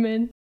l'échelle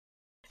humaine.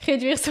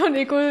 Réduire son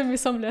ego me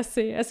semble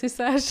assez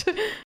sage.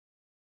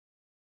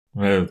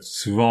 Ouais,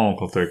 souvent,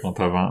 quand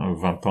t'as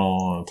 20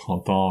 ans,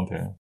 30 ans,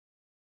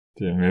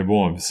 mais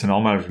bon, c'est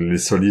normal, les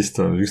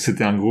solistes, vu que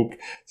c'était un groupe,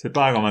 c'est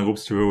pas comme un groupe,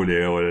 si tu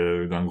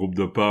veux, d'un groupe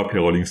de pop, les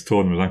Rolling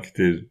Stones, les gens qui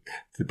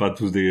c'était pas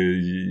tous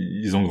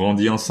ils ont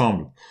grandi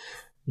ensemble.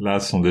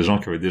 Là, ce sont des gens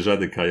qui avaient déjà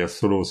des carrières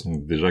solo, ce sont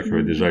déjà qui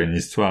avaient déjà une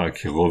histoire et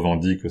qui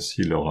revendiquent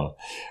aussi leurs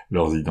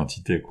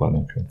identités, quoi.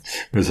 Donc,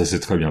 mais ça s'est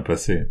très bien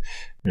passé.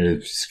 Mais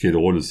ce qui est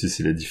drôle aussi,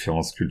 c'est les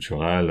différences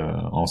culturelles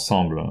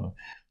ensemble, que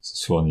ce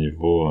soit au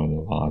niveau,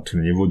 à tout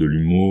niveau de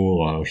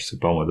l'humour, je sais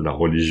pas moi, de la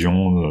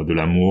religion, de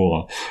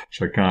l'amour.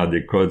 Chacun a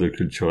des codes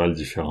culturels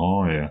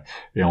différents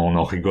et on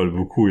en rigole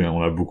beaucoup et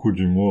on a beaucoup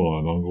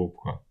d'humour dans le groupe,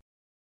 quoi.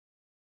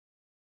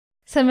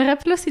 Ça me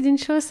rappelle aussi d'une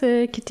chose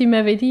que tu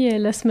m'avais dit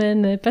la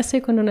semaine passée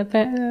quand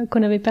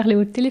qu'on avait parlé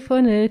au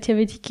téléphone. Tu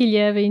avais dit qu'il y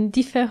avait une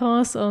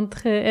différence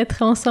entre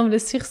être ensemble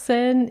sur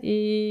scène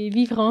et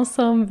vivre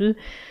ensemble.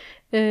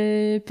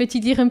 Peux-tu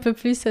dire un peu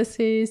plus à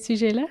ces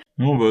sujets-là?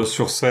 Non,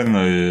 sur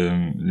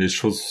scène, les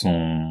choses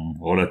sont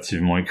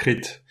relativement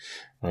écrites.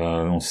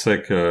 On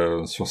sait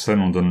que sur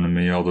scène, on donne le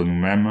meilleur de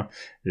nous-mêmes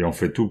et on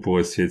fait tout pour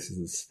essayer.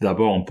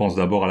 On pense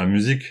d'abord à la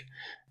musique.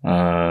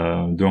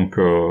 Donc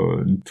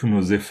tous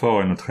nos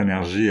efforts et notre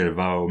énergie, elle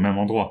va au même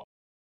endroit.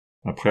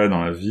 Après,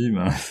 dans la vie,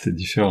 c'est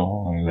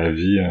différent. La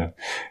vie,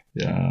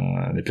 il y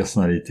a les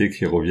personnalités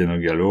qui reviennent au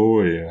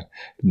galop et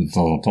de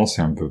temps en temps,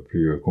 c'est un peu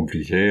plus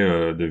compliqué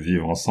de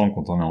vivre ensemble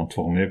quand on est en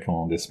tournée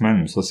pendant des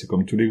semaines. Ça, c'est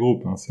comme tous les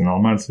groupes, hein. C'est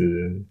normal, c'est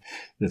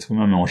d'être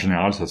humain, mais en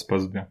général, ça se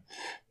passe bien.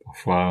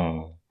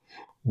 Parfois,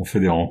 on fait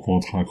des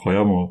rencontres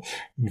incroyables.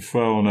 Une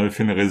fois, on avait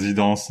fait une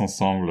résidence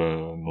ensemble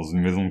dans une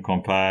maison de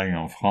campagne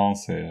en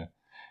France et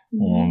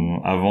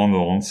avant de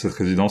rendre cette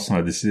résidence, on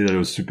a décidé d'aller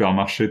au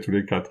supermarché tous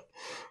les quatre.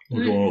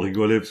 Donc on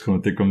rigolait parce qu'on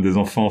était comme des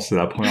enfants. C'est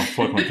la première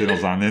fois qu'on était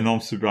dans un énorme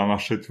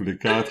supermarché tous les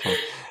quatre.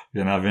 Il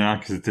y en avait un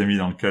qui s'était mis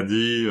dans le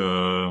caddie,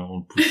 on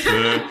le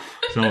poussait.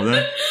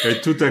 Et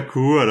tout à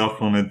coup, alors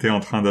qu'on était en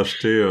train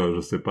d'acheter,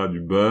 je sais pas,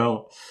 du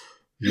beurre,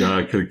 il y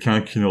a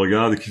quelqu'un qui nous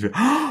regarde et qui fait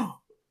oh,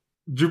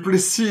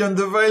 Duplessy and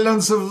the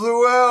Violence of the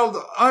World,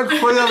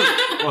 incroyable.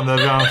 On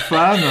avait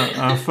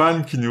un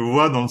fan qui nous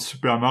voit dans le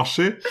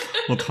supermarché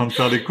en train de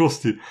faire des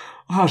courses. Il dit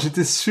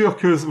j'étais sûr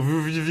que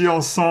vous viviez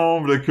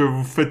ensemble, que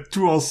vous faites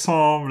tout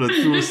ensemble,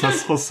 tout ça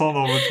se ressent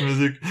dans votre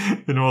musique.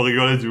 Et nous on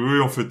rigolait, dit oui,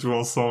 on fait tout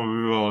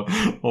ensemble.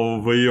 On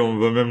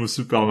va même au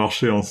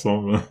supermarché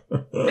ensemble.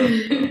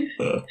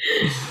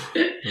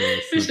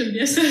 J'aime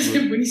bien ça, c'est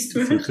une bonne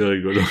histoire. C'était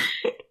rigolo.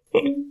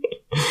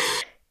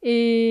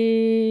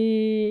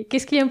 Et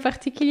qu'est-ce qu'il y a en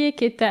particulier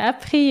que tu as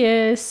appris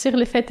sur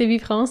le fait de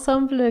vivre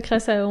ensemble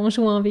en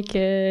jouant avec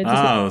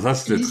ça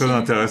c'était très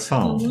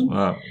intéressant.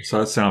 Voilà.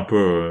 Ça c'est un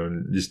peu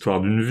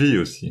l'histoire d'une vie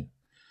aussi.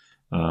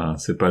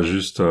 C'est pas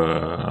juste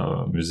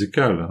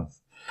musical.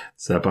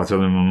 C'est à partir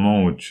du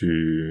moment où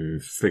tu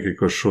fais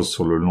quelque chose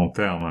sur le long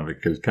terme avec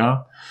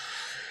quelqu'un,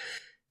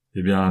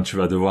 eh bien tu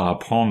vas devoir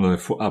apprendre. Il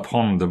faut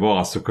apprendre d'abord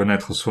à se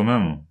connaître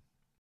soi-même,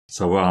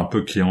 savoir un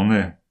peu qui on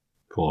est,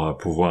 pour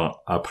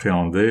pouvoir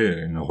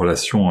appréhender une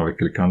relation avec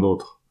quelqu'un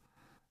d'autre.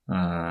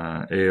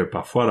 Et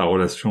parfois, la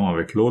relation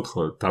avec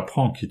l'autre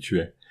t'apprend qui tu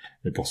es.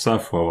 Et pour ça, il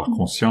faut avoir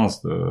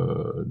conscience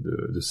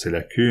de ses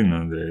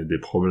lacunes, des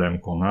problèmes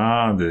qu'on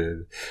a,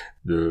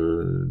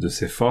 de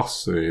ses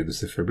forces et de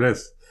ses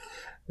faiblesses.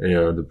 Et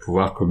de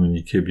pouvoir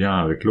communiquer bien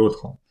avec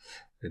l'autre.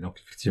 Et donc,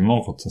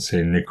 effectivement, quand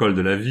c'est une école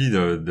de la vie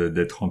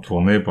d'être en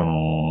tournée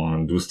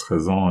pendant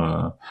 12-13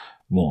 ans...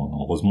 Bon,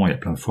 heureusement, il y a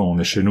plein de fois où on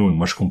est chez nous.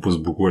 Moi, je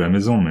compose beaucoup à la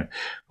maison, mais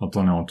quand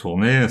on est en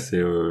tournée, c'est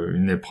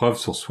une épreuve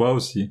sur soi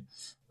aussi.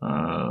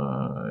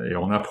 Et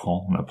on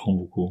apprend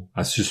beaucoup.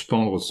 À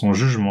suspendre son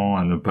jugement,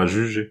 à ne pas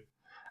juger,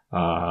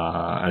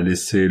 à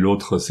laisser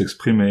l'autre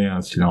s'exprimer,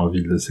 hein, s'il a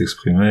envie de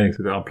s'exprimer,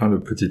 etc. Plein de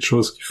petites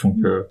choses qui font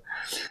que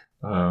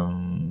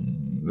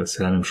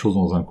c'est la même chose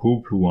dans un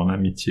couple ou en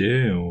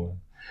amitié, ou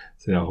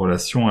c'est la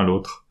relation à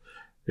l'autre.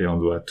 Et on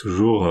doit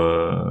toujours...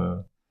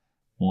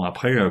 Bon,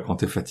 après, quand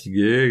t'es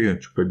fatigué,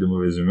 tu peux être de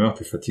mauvaise humeur,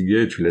 t'es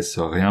fatigué, tu laisses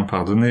rien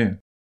pardonner.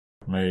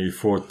 Mais il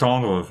faut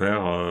tendre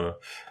vers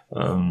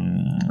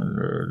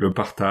le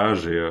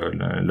partage et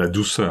la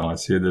douceur,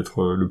 essayer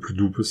d'être le plus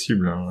doux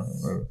possible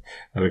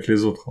avec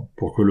les autres,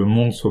 pour que le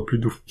monde soit plus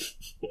doux.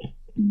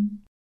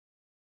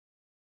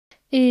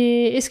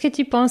 Et est-ce que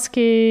tu penses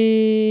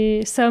que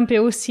ça on peut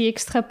aussi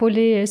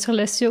extrapoler sur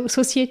la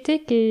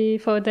société, qu'il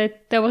faut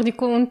d'avoir du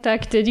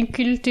contact d'une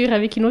culture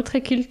avec une autre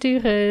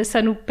culture,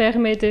 ça nous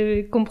permet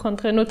de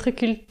comprendre notre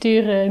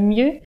culture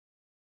mieux?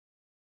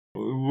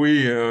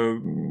 Oui,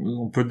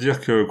 on peut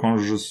dire que quand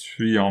je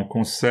suis en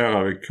concert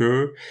avec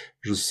eux,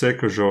 je sais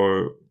que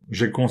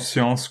j'ai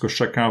conscience que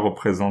chacun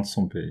représente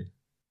son pays,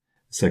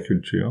 sa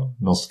culture,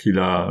 dans ce qu'il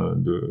a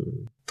de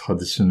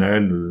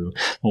traditionnel.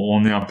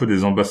 On est un peu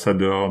des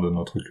ambassadeurs de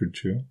notre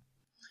culture.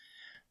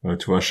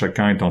 Tu vois,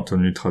 chacun est en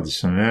tenue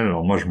traditionnelle.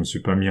 Alors moi, je me suis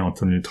pas mis en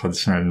tenue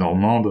traditionnelle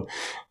normande.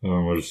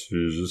 Moi, je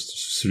suis juste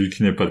celui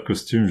qui n'est pas de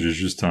costume. J'ai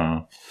juste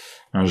un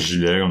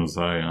gilet comme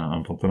ça et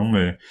un pantalon,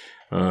 mais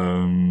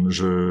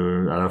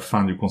à la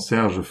fin du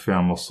concert, je fais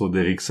un morceau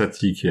d'Éric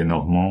Satie, qui est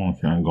normand,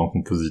 qui est un grand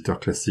compositeur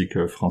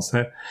classique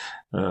français.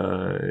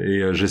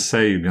 Et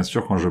j'essaye, bien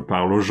sûr, quand je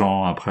parle aux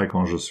gens, après,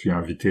 quand je suis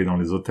invité dans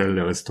les hôtels,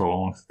 les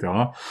restaurants, etc.,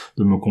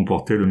 de me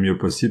comporter le mieux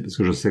possible, parce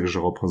que je sais que je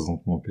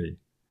représente mon pays.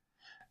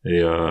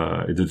 Et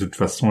de toute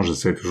façon,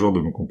 j'essaie toujours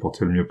de me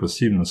comporter le mieux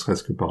possible, ne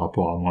serait-ce que par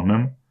rapport à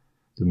moi-même,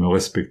 de me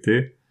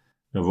respecter,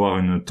 d'avoir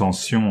une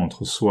tension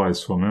entre soi et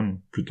soi-même,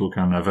 plutôt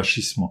qu'un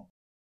avachissement.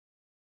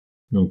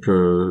 Donc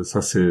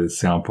ça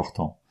c'est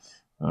important.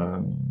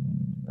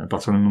 À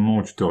partir du moment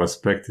où tu te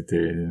respectes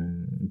et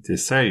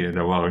t'essayes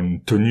d'avoir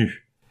une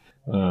tenue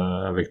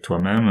avec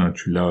toi-même,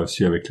 tu l'as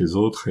aussi avec les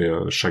autres, et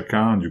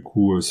chacun du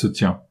coup se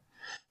tient.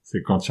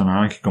 C'est quand il y en a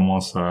un qui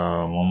commence à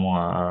un moment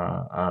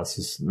à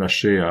se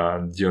lâcher,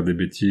 à dire des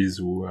bêtises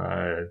ou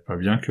à être pas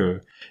bien,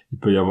 que il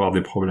peut y avoir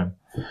des problèmes.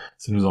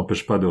 Ça nous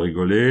empêche pas de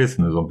rigoler,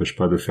 ça nous empêche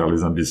pas de faire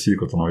les imbéciles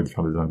quand on a envie de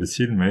faire des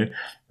imbéciles, mais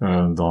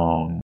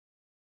dans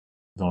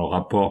le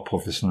rapport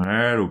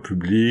professionnel, au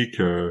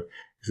public,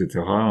 etc.,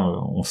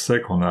 on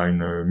sait qu'on a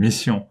une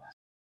mission.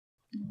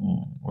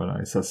 Voilà,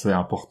 et ça c'est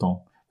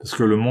important. Parce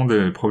que le monde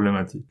est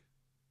problématique.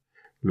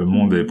 Le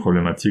monde est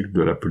problématique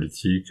de la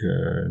politique,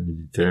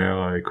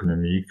 militaire,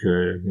 économique,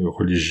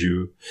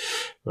 religieux.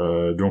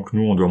 Donc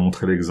nous, on doit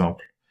montrer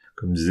l'exemple.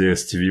 Comme disait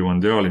Stevie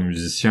Wonder, les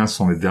musiciens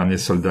sont les derniers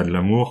soldats de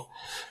l'amour.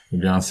 Eh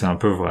bien, c'est un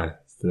peu vrai.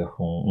 C'est-à-dire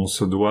qu'on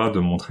se doit de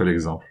montrer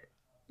l'exemple.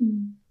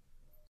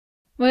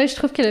 Ouais, je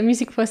trouve que la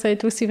musique, ça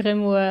aide aussi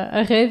vraiment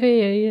à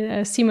rêver et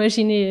à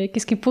s'imaginer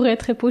qu'est-ce qui pourrait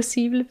être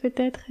possible,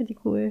 peut-être. Du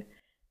coup,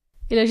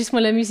 et là,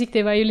 justement, la musique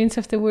des Violins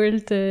of the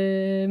World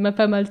m'a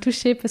pas mal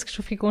touchée, parce que je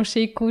trouve que quand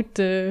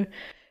j'écoute,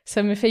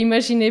 ça me fait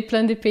imaginer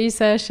plein de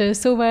paysages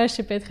sauvages,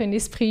 et peut-être un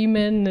esprit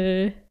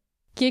humain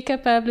qui est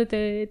capable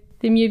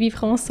de mieux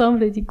vivre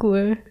ensemble, du coup.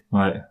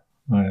 Ouais,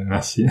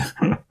 merci.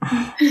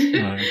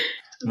 Ouais.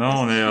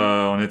 Non,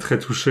 on est très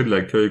touchés de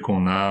l'accueil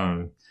qu'on a.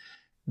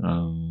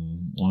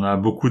 On a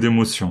beaucoup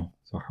d'émotions.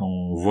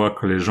 On voit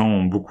que les gens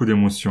ont beaucoup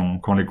d'émotions.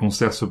 Quand les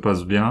concerts se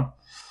passent bien,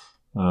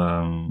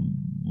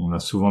 on a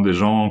souvent des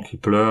gens qui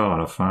pleurent à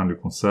la fin du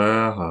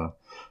concert.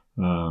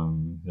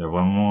 Il y a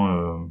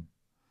vraiment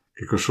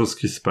quelque chose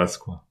qui se passe,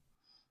 quoi.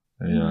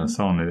 Et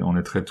ça, on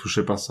est très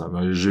touchés par ça.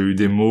 J'ai eu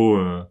des mots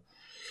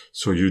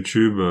sur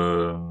YouTube,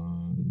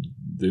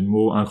 des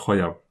mots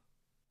incroyables,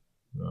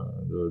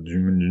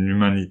 d'une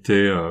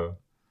humanité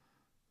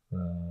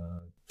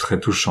très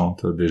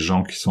touchante, des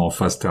gens qui sont en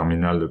phase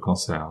terminale de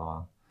cancer,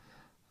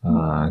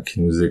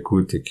 qui nous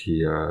écoutent et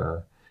qui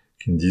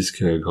nous disent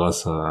que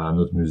grâce à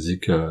notre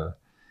musique,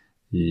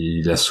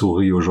 il a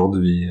souri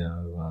aujourd'hui.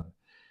 Voilà.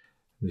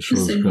 Des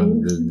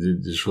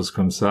choses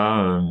comme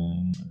ça,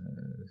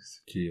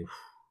 qui...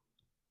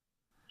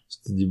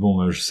 Je te dis,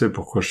 bon, je sais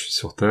pourquoi je suis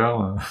sur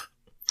Terre.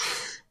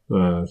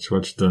 Tu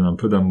vois, tu te donnes un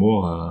peu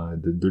d'amour,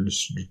 de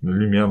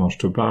lumière dont je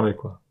te parlais,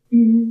 quoi.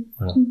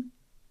 Voilà.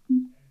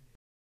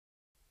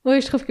 Oui,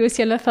 je trouve que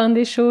aussi à la fin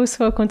des choses,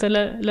 quand on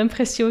a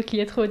l'impression qu'il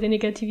y a trop de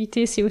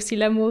négativité, c'est aussi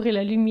l'amour et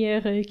la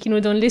lumière qui nous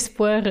donnent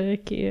l'espoir. Oui,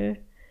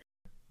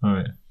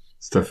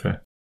 tout à fait.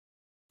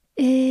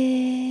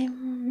 Et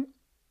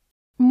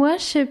moi,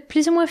 j'ai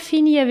plus ou moins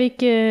fini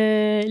avec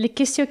les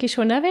questions que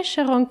j'en avais.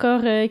 J'aurais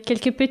encore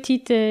quelques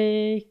petites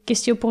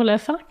questions pour la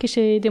fin que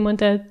j'ai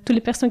demandé à toutes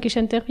les personnes que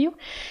j'interviewe.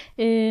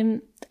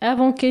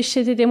 Avant que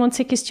je te demande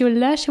ces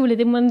questions-là, je voulais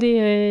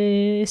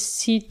demander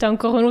si tu as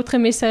encore un autre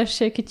message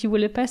que tu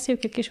voulais passer ou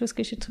quelque chose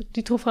que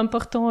tu trouves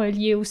important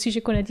lié au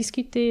sujet qu'on a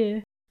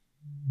discuté.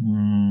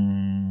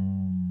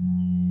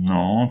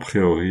 Non, a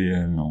priori,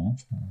 non.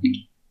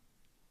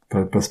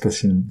 Pas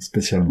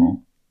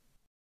spécialement.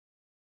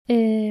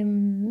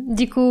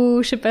 Du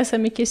coup, je passe à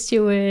mes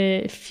questions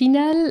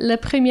finales. La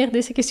première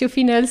de ces questions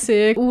finales,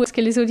 c'est où est-ce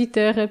que les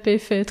auditeurs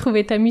peuvent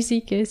trouver ta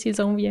musique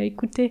s'ils ont envie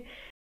d'écouter?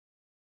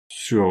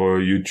 Sur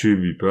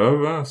YouTube, ils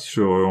peuvent.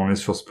 On est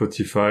sur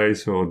Spotify,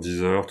 sur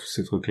Deezer, tous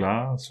ces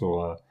trucs-là.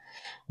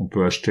 On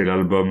peut acheter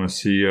l'album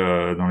aussi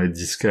dans les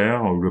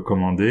disquaires ou le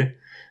commander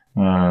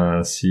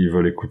s'ils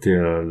veulent écouter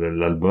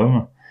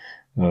l'album.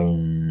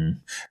 Le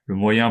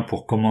moyen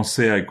pour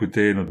commencer à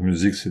écouter notre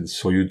musique, c'est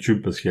sur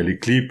YouTube parce qu'il y a les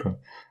clips,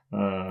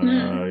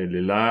 et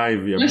les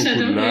lives, il y a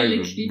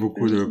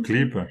beaucoup de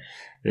clips.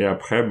 Et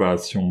après,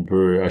 si on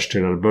peut acheter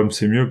l'album,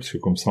 c'est mieux, parce que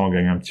comme ça, on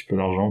gagne un petit peu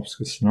d'argent, parce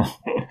que sinon,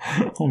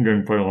 on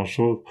gagne pas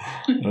grand-chose.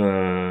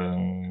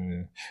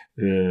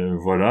 Et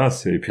voilà,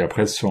 et puis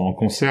après, en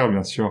concert,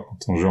 bien sûr. Quand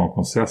on joue en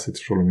concert, c'est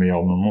toujours le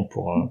meilleur moment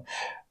pour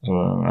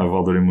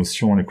avoir de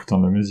l'émotion en écoutant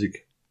de la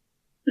musique.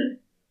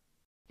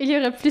 Il y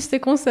aura plus de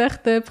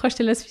concerts proches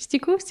de la Suisse, du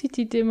coup, si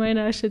tu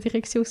déménages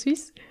direction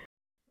Suisse?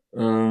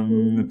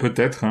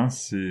 Peut-être,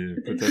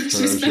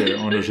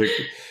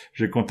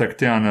 j'ai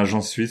contacté un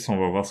agent suisse, on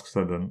va voir ce que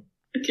ça donne.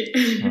 Ok.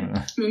 Voilà.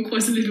 On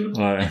croise les doigts.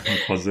 Ouais, on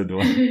croise les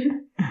doigts.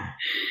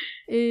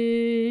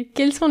 Et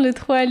quels sont les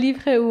 3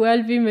 livres ou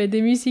albums de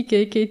musique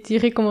que tu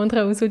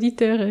recommanderas aux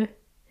auditeurs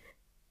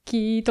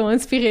qui t'ont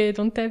inspiré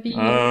dans ta vie?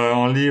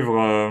 En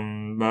livre,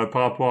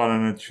 par rapport à la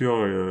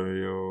nature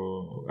et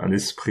à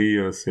l'esprit,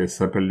 ça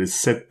s'appelle Les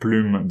 7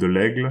 plumes de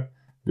l'aigle,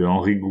 de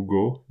Henri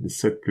Gougaud, Les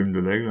 7 plumes de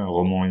l'aigle, un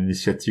roman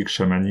initiatique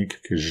chamanique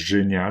qui est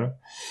génial.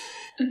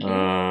 Okay.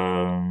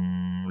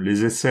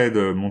 Les essais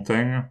de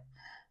Montaigne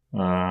et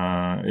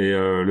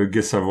le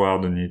gai savoir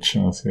de Nietzsche,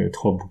 c'est les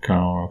 3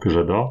 bouquins que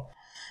j'adore.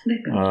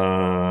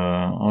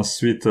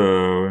 Ensuite,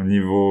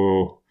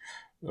 niveau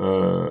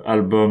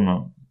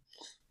album,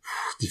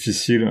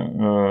 difficile,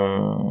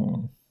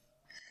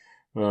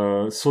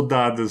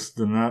 Saudades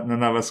de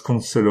Nana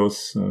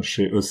Vasconcelos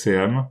chez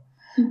E05.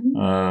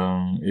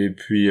 Et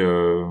puis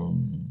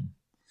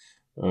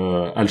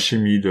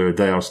Alchimie de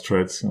Dire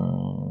Straits,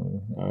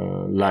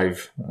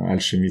 live.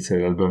 Alchimie, c'est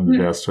l'album de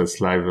Dire Straits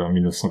live en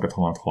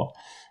 1983.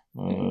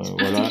 Voilà.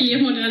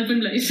 Particulièrement l'album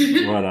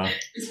live. Voilà.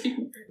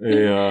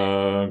 Et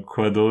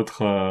quoi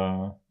d'autre?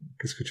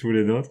 Qu'est-ce que tu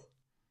voulais d'autre?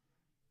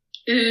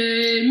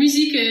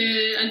 Musique,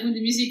 album de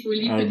musique ou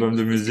livre. Album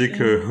de musique,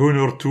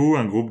 Hunurtu,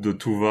 un groupe de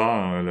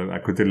Tuva, à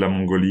côté de la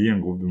Mongolie, un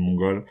groupe de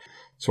Mongols.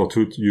 Sur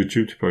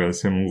YouTube, tu peux regarder,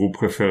 c'est mon groupe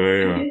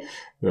préféré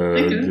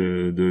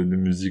de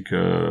musique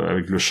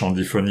avec le chant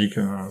diphonique,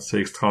 c'est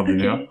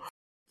extraordinaire. Okay.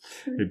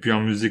 Et puis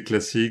en musique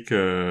classique,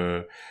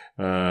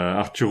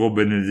 Arturo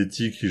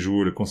Benedetti qui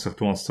joue le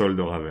concerto en sol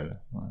de Ravel.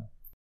 Ouais.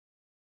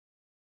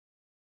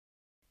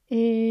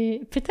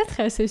 Et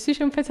peut-être à ce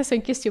sujet, en fait, ça c'est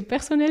une question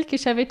personnelle que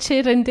j'avais.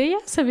 Cherendeya,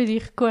 ça veut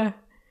dire quoi?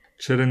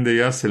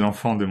 Cherendeya, c'est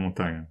l'enfant des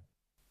montagnes.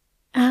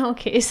 Ah,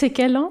 ok. Et c'est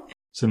quelle langue?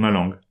 C'est ma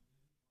langue.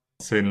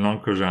 C'est une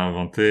langue que j'ai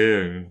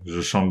inventée.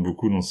 Je chante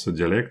beaucoup dans ce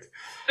dialecte.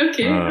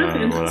 Ok.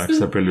 Voilà, qui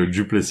s'appelle le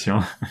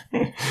Duplessien.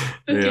 Okay.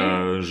 Et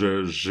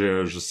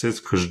je sais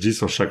ce que je dis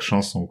sur chaque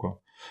chanson,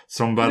 quoi.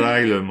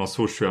 Sambarai, le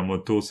morceau Je suis à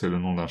moto, c'est le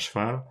nom d'un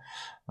cheval.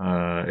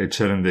 Et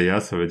Cherendeya,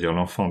 ça veut dire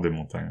l'enfant des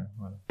montagnes.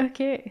 Voilà.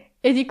 Ok.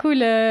 Et du coup,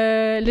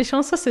 les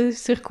chansons, c'est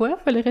sur quoi?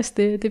 Enfin, le reste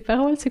des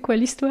paroles, c'est quoi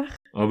l'histoire?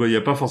 Il y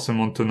a pas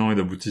forcément de tenant et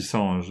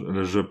d'aboutissant.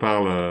 Je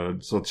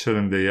parle sur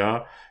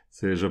Cherendeya.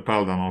 Je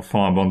parle d'un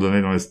enfant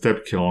abandonné dans les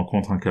steppes qui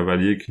rencontre un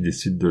cavalier qui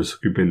décide de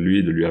s'occuper de lui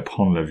et de lui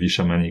apprendre la vie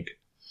chamanique.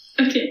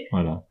 Ok.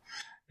 Voilà.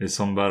 Et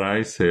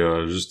Sambarai, c'est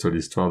juste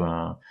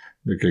l'histoire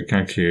de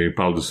quelqu'un qui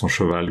parle de son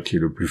cheval qui est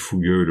le plus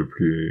fougueux, le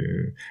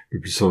plus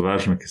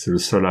sauvage, mais que c'est le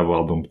seul à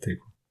avoir dompté,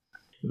 quoi.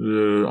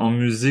 En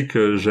musique,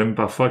 j'aime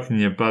parfois qu'il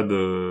n'y ait pas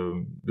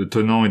de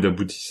tenant et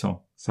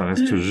d'aboutissant. Ça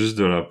reste juste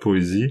de la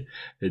poésie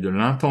et de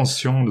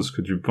l'intention de ce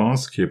que tu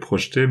penses qui est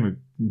projeté, mais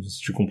si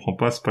tu comprends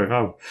pas, c'est pas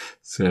grave.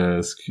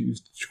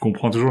 Tu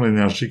comprends toujours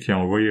l'énergie qui est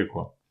envoyée,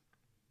 quoi.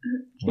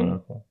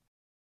 Voilà, quoi.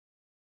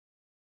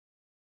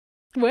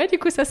 Ouais, du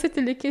coup, ça,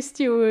 c'était les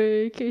questions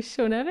que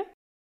j'en avais.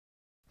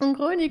 En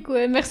gros, du coup,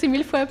 merci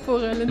 1000 fois pour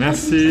l'interview.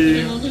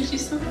 Merci.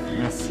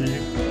 Merci.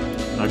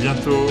 À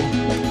bientôt.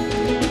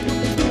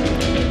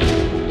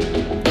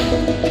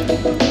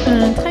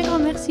 Un très grand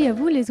merci à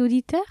vous, les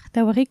auditeurs,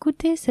 d'avoir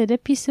écouté cet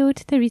épisode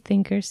de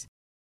Rethinkers.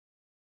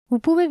 Vous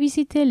pouvez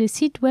visiter le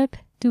site web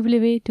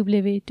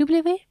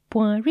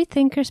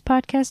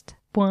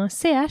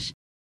www.rethinkerspodcast.ch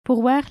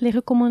pour voir les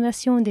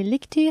recommandations des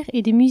lectures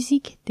et des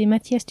musiques de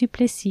Mathias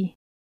Duplessy.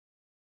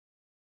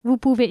 Vous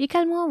pouvez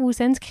également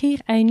vous inscrire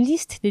à une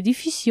liste de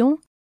diffusion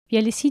via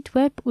le site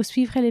web ou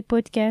suivre les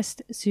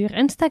podcasts sur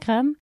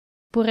Instagram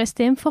pour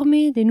rester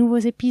informé des nouveaux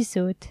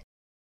épisodes.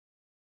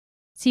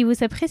 Si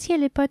vous appréciez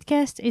les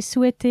podcasts et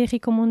souhaitez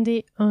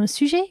recommander un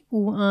sujet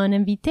ou un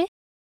invité,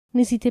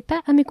 n'hésitez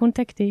pas à me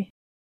contacter.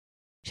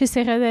 Je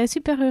serai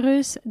super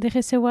heureuse de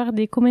recevoir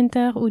des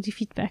commentaires ou du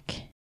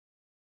feedback.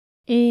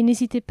 Et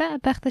n'hésitez pas à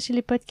partager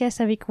les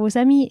podcasts avec vos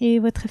amis et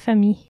votre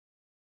famille.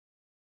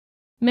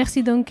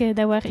 Merci donc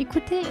d'avoir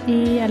écouté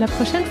et à la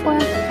prochaine fois.